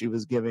show she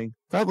was giving.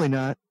 Probably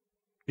not.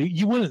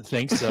 You wouldn't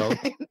think so.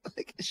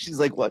 She's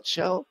like, what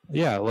show?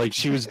 Yeah, like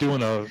she was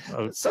doing a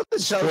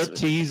strip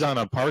tease on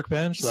a park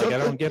bench. Like, I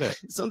don't get it.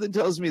 Something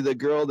tells me the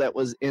girl that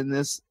was in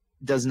this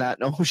does not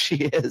know who she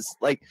is.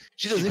 Like,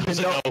 she doesn't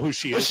even know who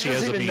she is. She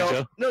has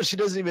amnesia. No, she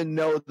doesn't even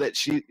know that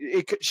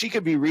she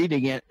could be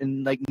reading it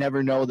and like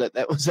never know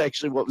that was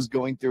actually what was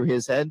going through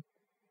his head.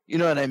 You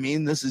know what I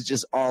mean? This is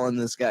just all in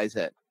this guy's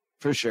head,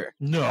 for sure.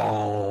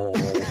 No.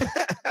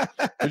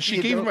 But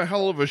she gave him a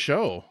hell of a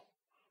show.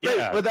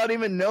 Yeah. Right, without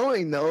even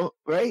knowing, though,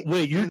 right?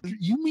 Wait, you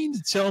mean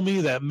to tell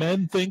me that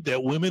men think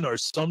that women are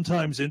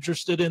sometimes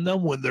interested in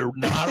them when they're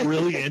not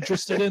really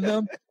interested in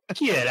them?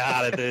 Get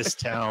out of this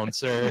town,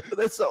 sir.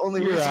 That's the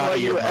only reason why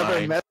you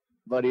ever met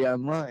somebody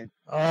online.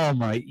 Oh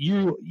my,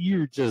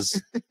 you're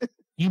just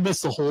you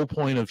miss the whole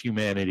point of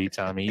humanity,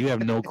 Tommy. You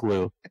have no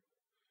clue.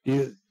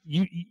 You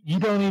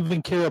don't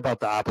even care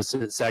about the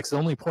opposite sex. The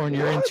only porn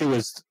you're into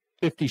is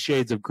 50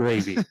 Shades of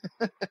Gravy.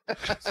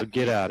 So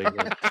get out of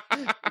here.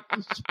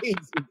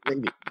 Shades of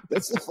Gravy.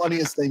 That's the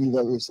funniest thing you've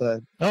ever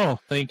said. Oh,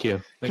 thank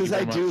you. Because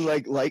I do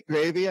like light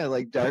gravy. I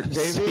like dark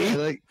gravy. I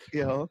like,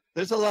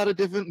 there's a lot of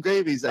different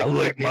gravies. I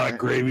like my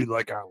gravy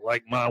like I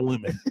like my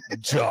women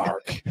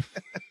dark.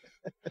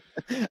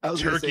 I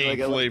was turkey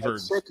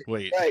flavored.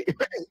 Wait. Right.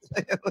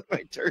 I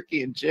like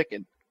turkey and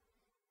chicken.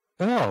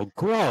 Oh,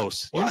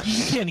 gross. You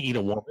can't eat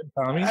a woman,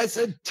 Tommy. I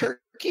said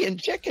turkey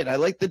and chicken. I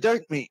like the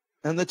dark meat.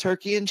 And the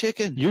turkey and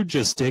chicken. You're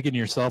just digging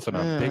yourself in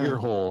a bigger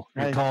hole.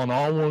 You're calling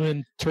all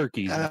women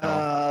turkeys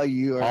now.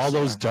 You are all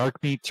those dark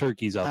meat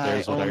turkeys out there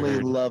is what I heard. I only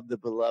love the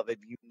beloved.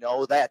 You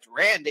know that,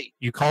 Randy.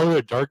 You call her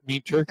a dark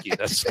meat turkey.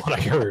 That's what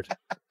I heard.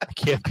 I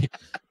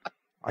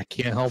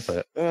can't help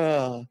it.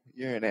 Oh,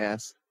 you're an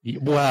ass.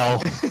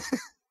 Well,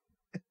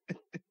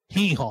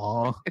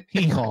 hee-haw.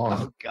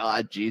 Oh,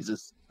 God,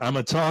 Jesus. I'm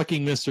a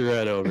talking Mr.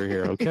 Ed over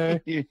here,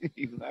 okay? You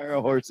are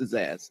a horse's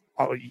ass.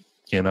 Oh,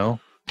 you know.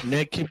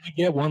 Nick, can we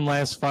get one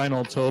last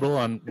final total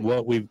on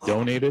what we've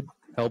donated?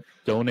 Help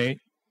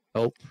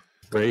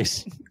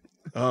raise.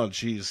 Oh,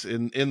 geez.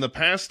 In the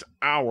past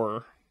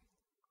hour,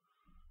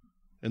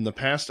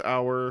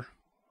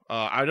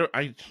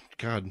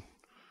 God.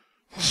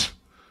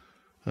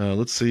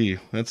 Let's see.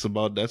 That's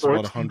about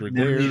 100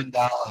 there.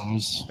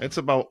 That's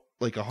about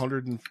like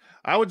 100 and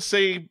I would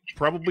say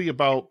probably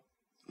about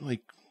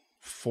like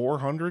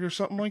 400 or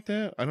something like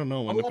that. I don't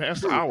know. In the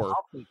past hour.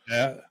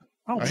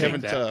 I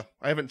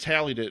haven't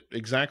tallied it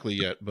exactly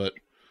yet, but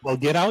well,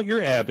 get out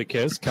your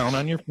abacus, count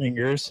on your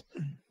fingers.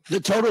 The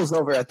total is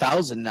over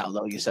 1,000 now,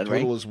 though. You said right.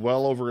 Total is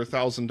well over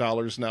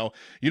 $1,000 now.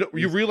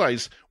 You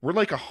realize we're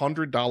like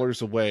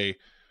 $100 away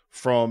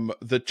from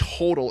the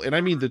total, and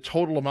I mean the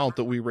total amount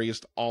that we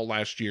raised all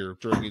last year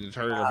during the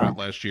entire event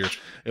last year,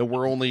 and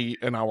we're only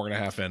an hour and a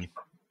half in.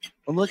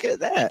 Well, look at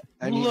that.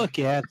 Look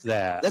at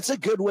that. That's a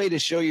good way to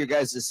show your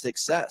guys'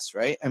 success,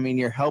 right? I mean,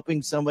 you're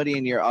helping somebody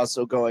and you're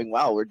also going,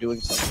 wow, we're doing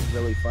something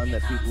really fun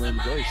that people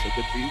enjoy. So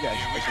good for you guys.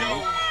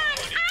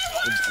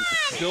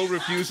 Bill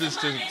refuses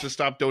to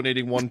stop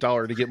donating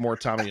 $1 to get more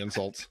Tommy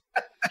insults.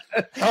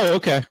 Oh,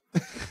 okay.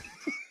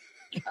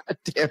 God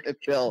damn it,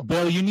 Bill.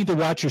 Bill, you need to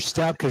watch your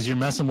step because you're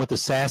messing with the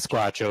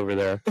Sasquatch over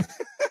there.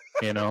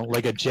 You know,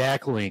 like a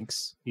Jack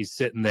Lynx. He's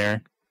sitting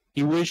there.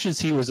 He wishes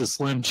he was a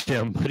Slim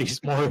Jim, but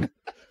he's more...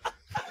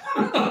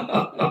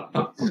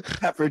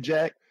 Pepper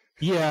Jack.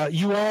 Yeah,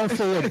 you are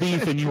full of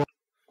beef, and you.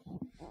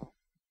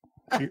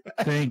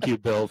 Thank you,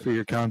 Bill, for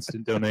your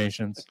constant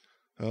donations.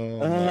 Oh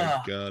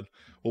my God!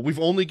 Well, we've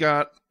only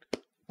got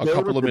a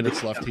couple of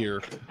minutes left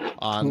here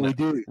on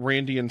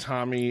Randy and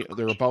Tommy.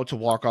 They're about to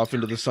walk off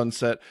into the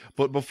sunset,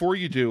 but before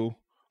you do,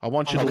 I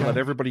want you to let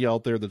everybody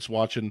out there that's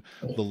watching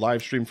the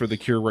live stream for The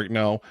Cure right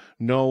now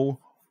know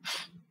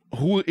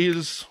who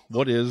is,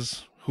 what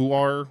is, who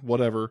are,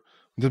 whatever.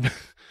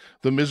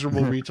 The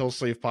Miserable Retail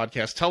Slave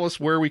Podcast. Tell us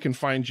where we can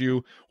find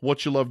you,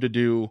 what you love to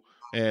do,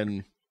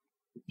 and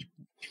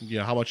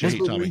how much you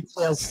hate Tommy.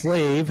 Retail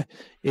Slave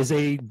is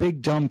a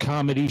big dumb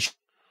comedy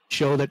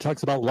show that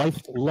talks about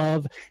life,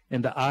 love,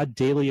 and the odd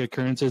daily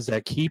occurrences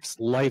that keeps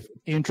life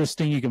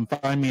interesting. You can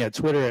find me at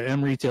Twitter at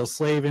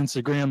mretailslave,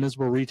 Instagram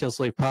Miserable Retail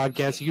Slave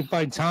Podcast. You can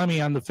find Tommy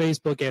on the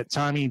Facebook at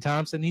Tommy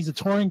Thompson. He's a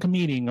touring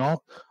comedian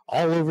all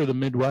over the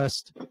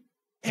Midwest.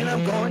 And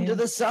I'm going to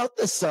the South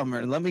this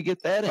summer. Let me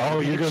get that in. Oh,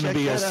 you're going to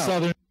be a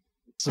Southern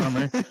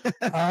summer.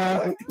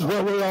 What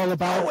we're all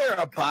about. I'll wear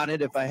a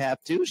bonnet if I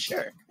have to,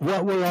 sure.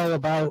 What we're all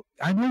about.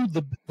 I know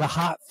the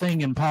hot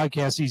thing in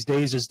podcasts these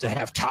days is to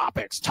have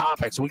topics.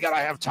 We got to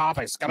have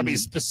topics. Got to be a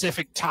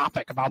specific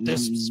topic about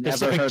this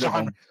specific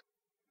genre.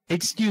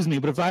 Excuse me,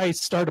 but if I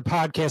start a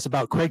podcast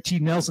about Craig T.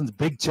 Nelson's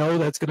big toe,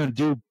 that's going to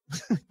do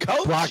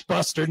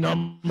blockbuster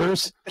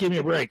numbers. Give me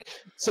a break.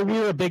 So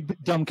we're a big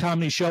dumb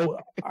comedy show.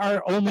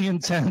 Our only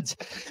intent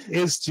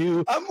is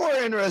to... I'm more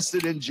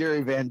interested in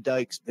Jerry Van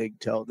Dyke's big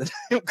toe than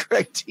I am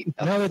Craig T.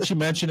 Nelson. Now that you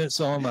mention it,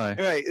 so am I.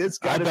 Right,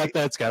 I bet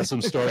that's got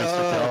some stories to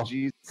tell.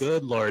 Geez.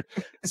 Good Lord.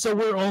 So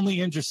we're only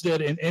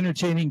interested in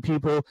entertaining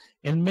people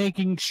and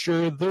making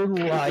sure their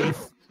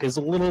life is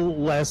a little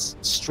less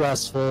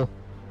stressful,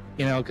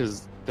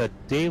 because the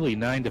daily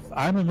 9 to 5,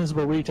 I'm a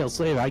miserable retail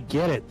slave. I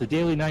get it. The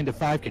daily 9 to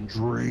 5 can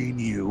drain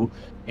you,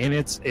 and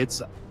it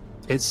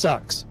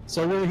sucks.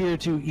 So we're here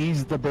to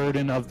ease the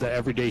burden of the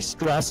everyday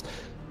stress.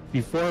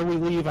 Before we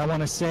leave, I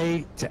want to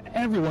say to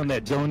everyone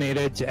that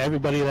donated, to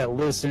everybody that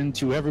listened,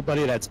 to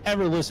everybody that's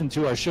ever listened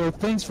to our show,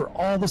 thanks for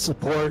all the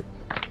support.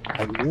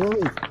 I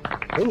love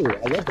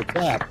the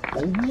clap.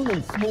 I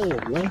really feel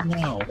it right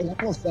now. It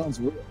almost sounds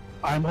real.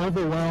 I'm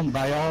overwhelmed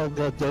by all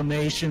the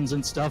donations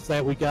and stuff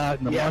that we got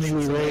and the money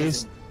we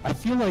raised. I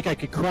feel like I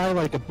could cry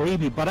like a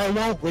baby, but I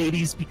won't,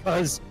 ladies,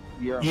 because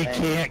you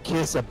can't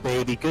kiss a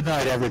baby. Good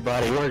night,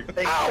 everybody. We're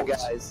out. You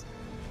guys.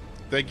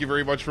 Thank you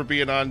very much for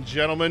being on,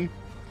 gentlemen.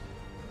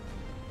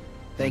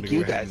 Thank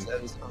you, guys.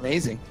 That was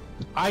amazing.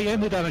 I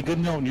ended on a good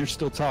note, and you're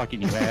still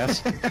talking, you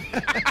ass.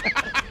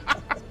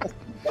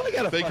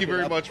 Thank you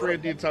very much,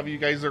 Randy and Tommy. You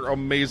guys are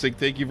amazing.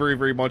 Thank you very,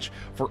 very much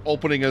for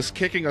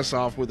kicking us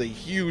off with a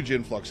huge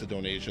influx of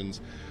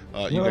donations.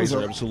 You guys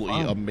are absolutely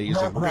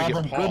amazing. No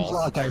problem. Good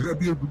luck. I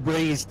hope you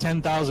raise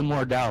 $10,000 more.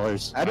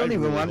 I don't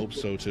even want to hope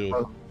so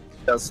too.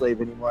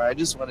 Slave anymore. I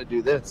just want to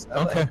do this.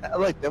 I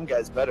like them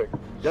guys better.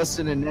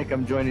 Justin and Nick,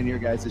 I'm joining your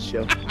guys'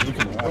 show. You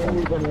can have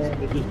them.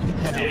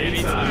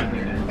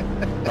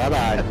 Bye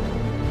bye.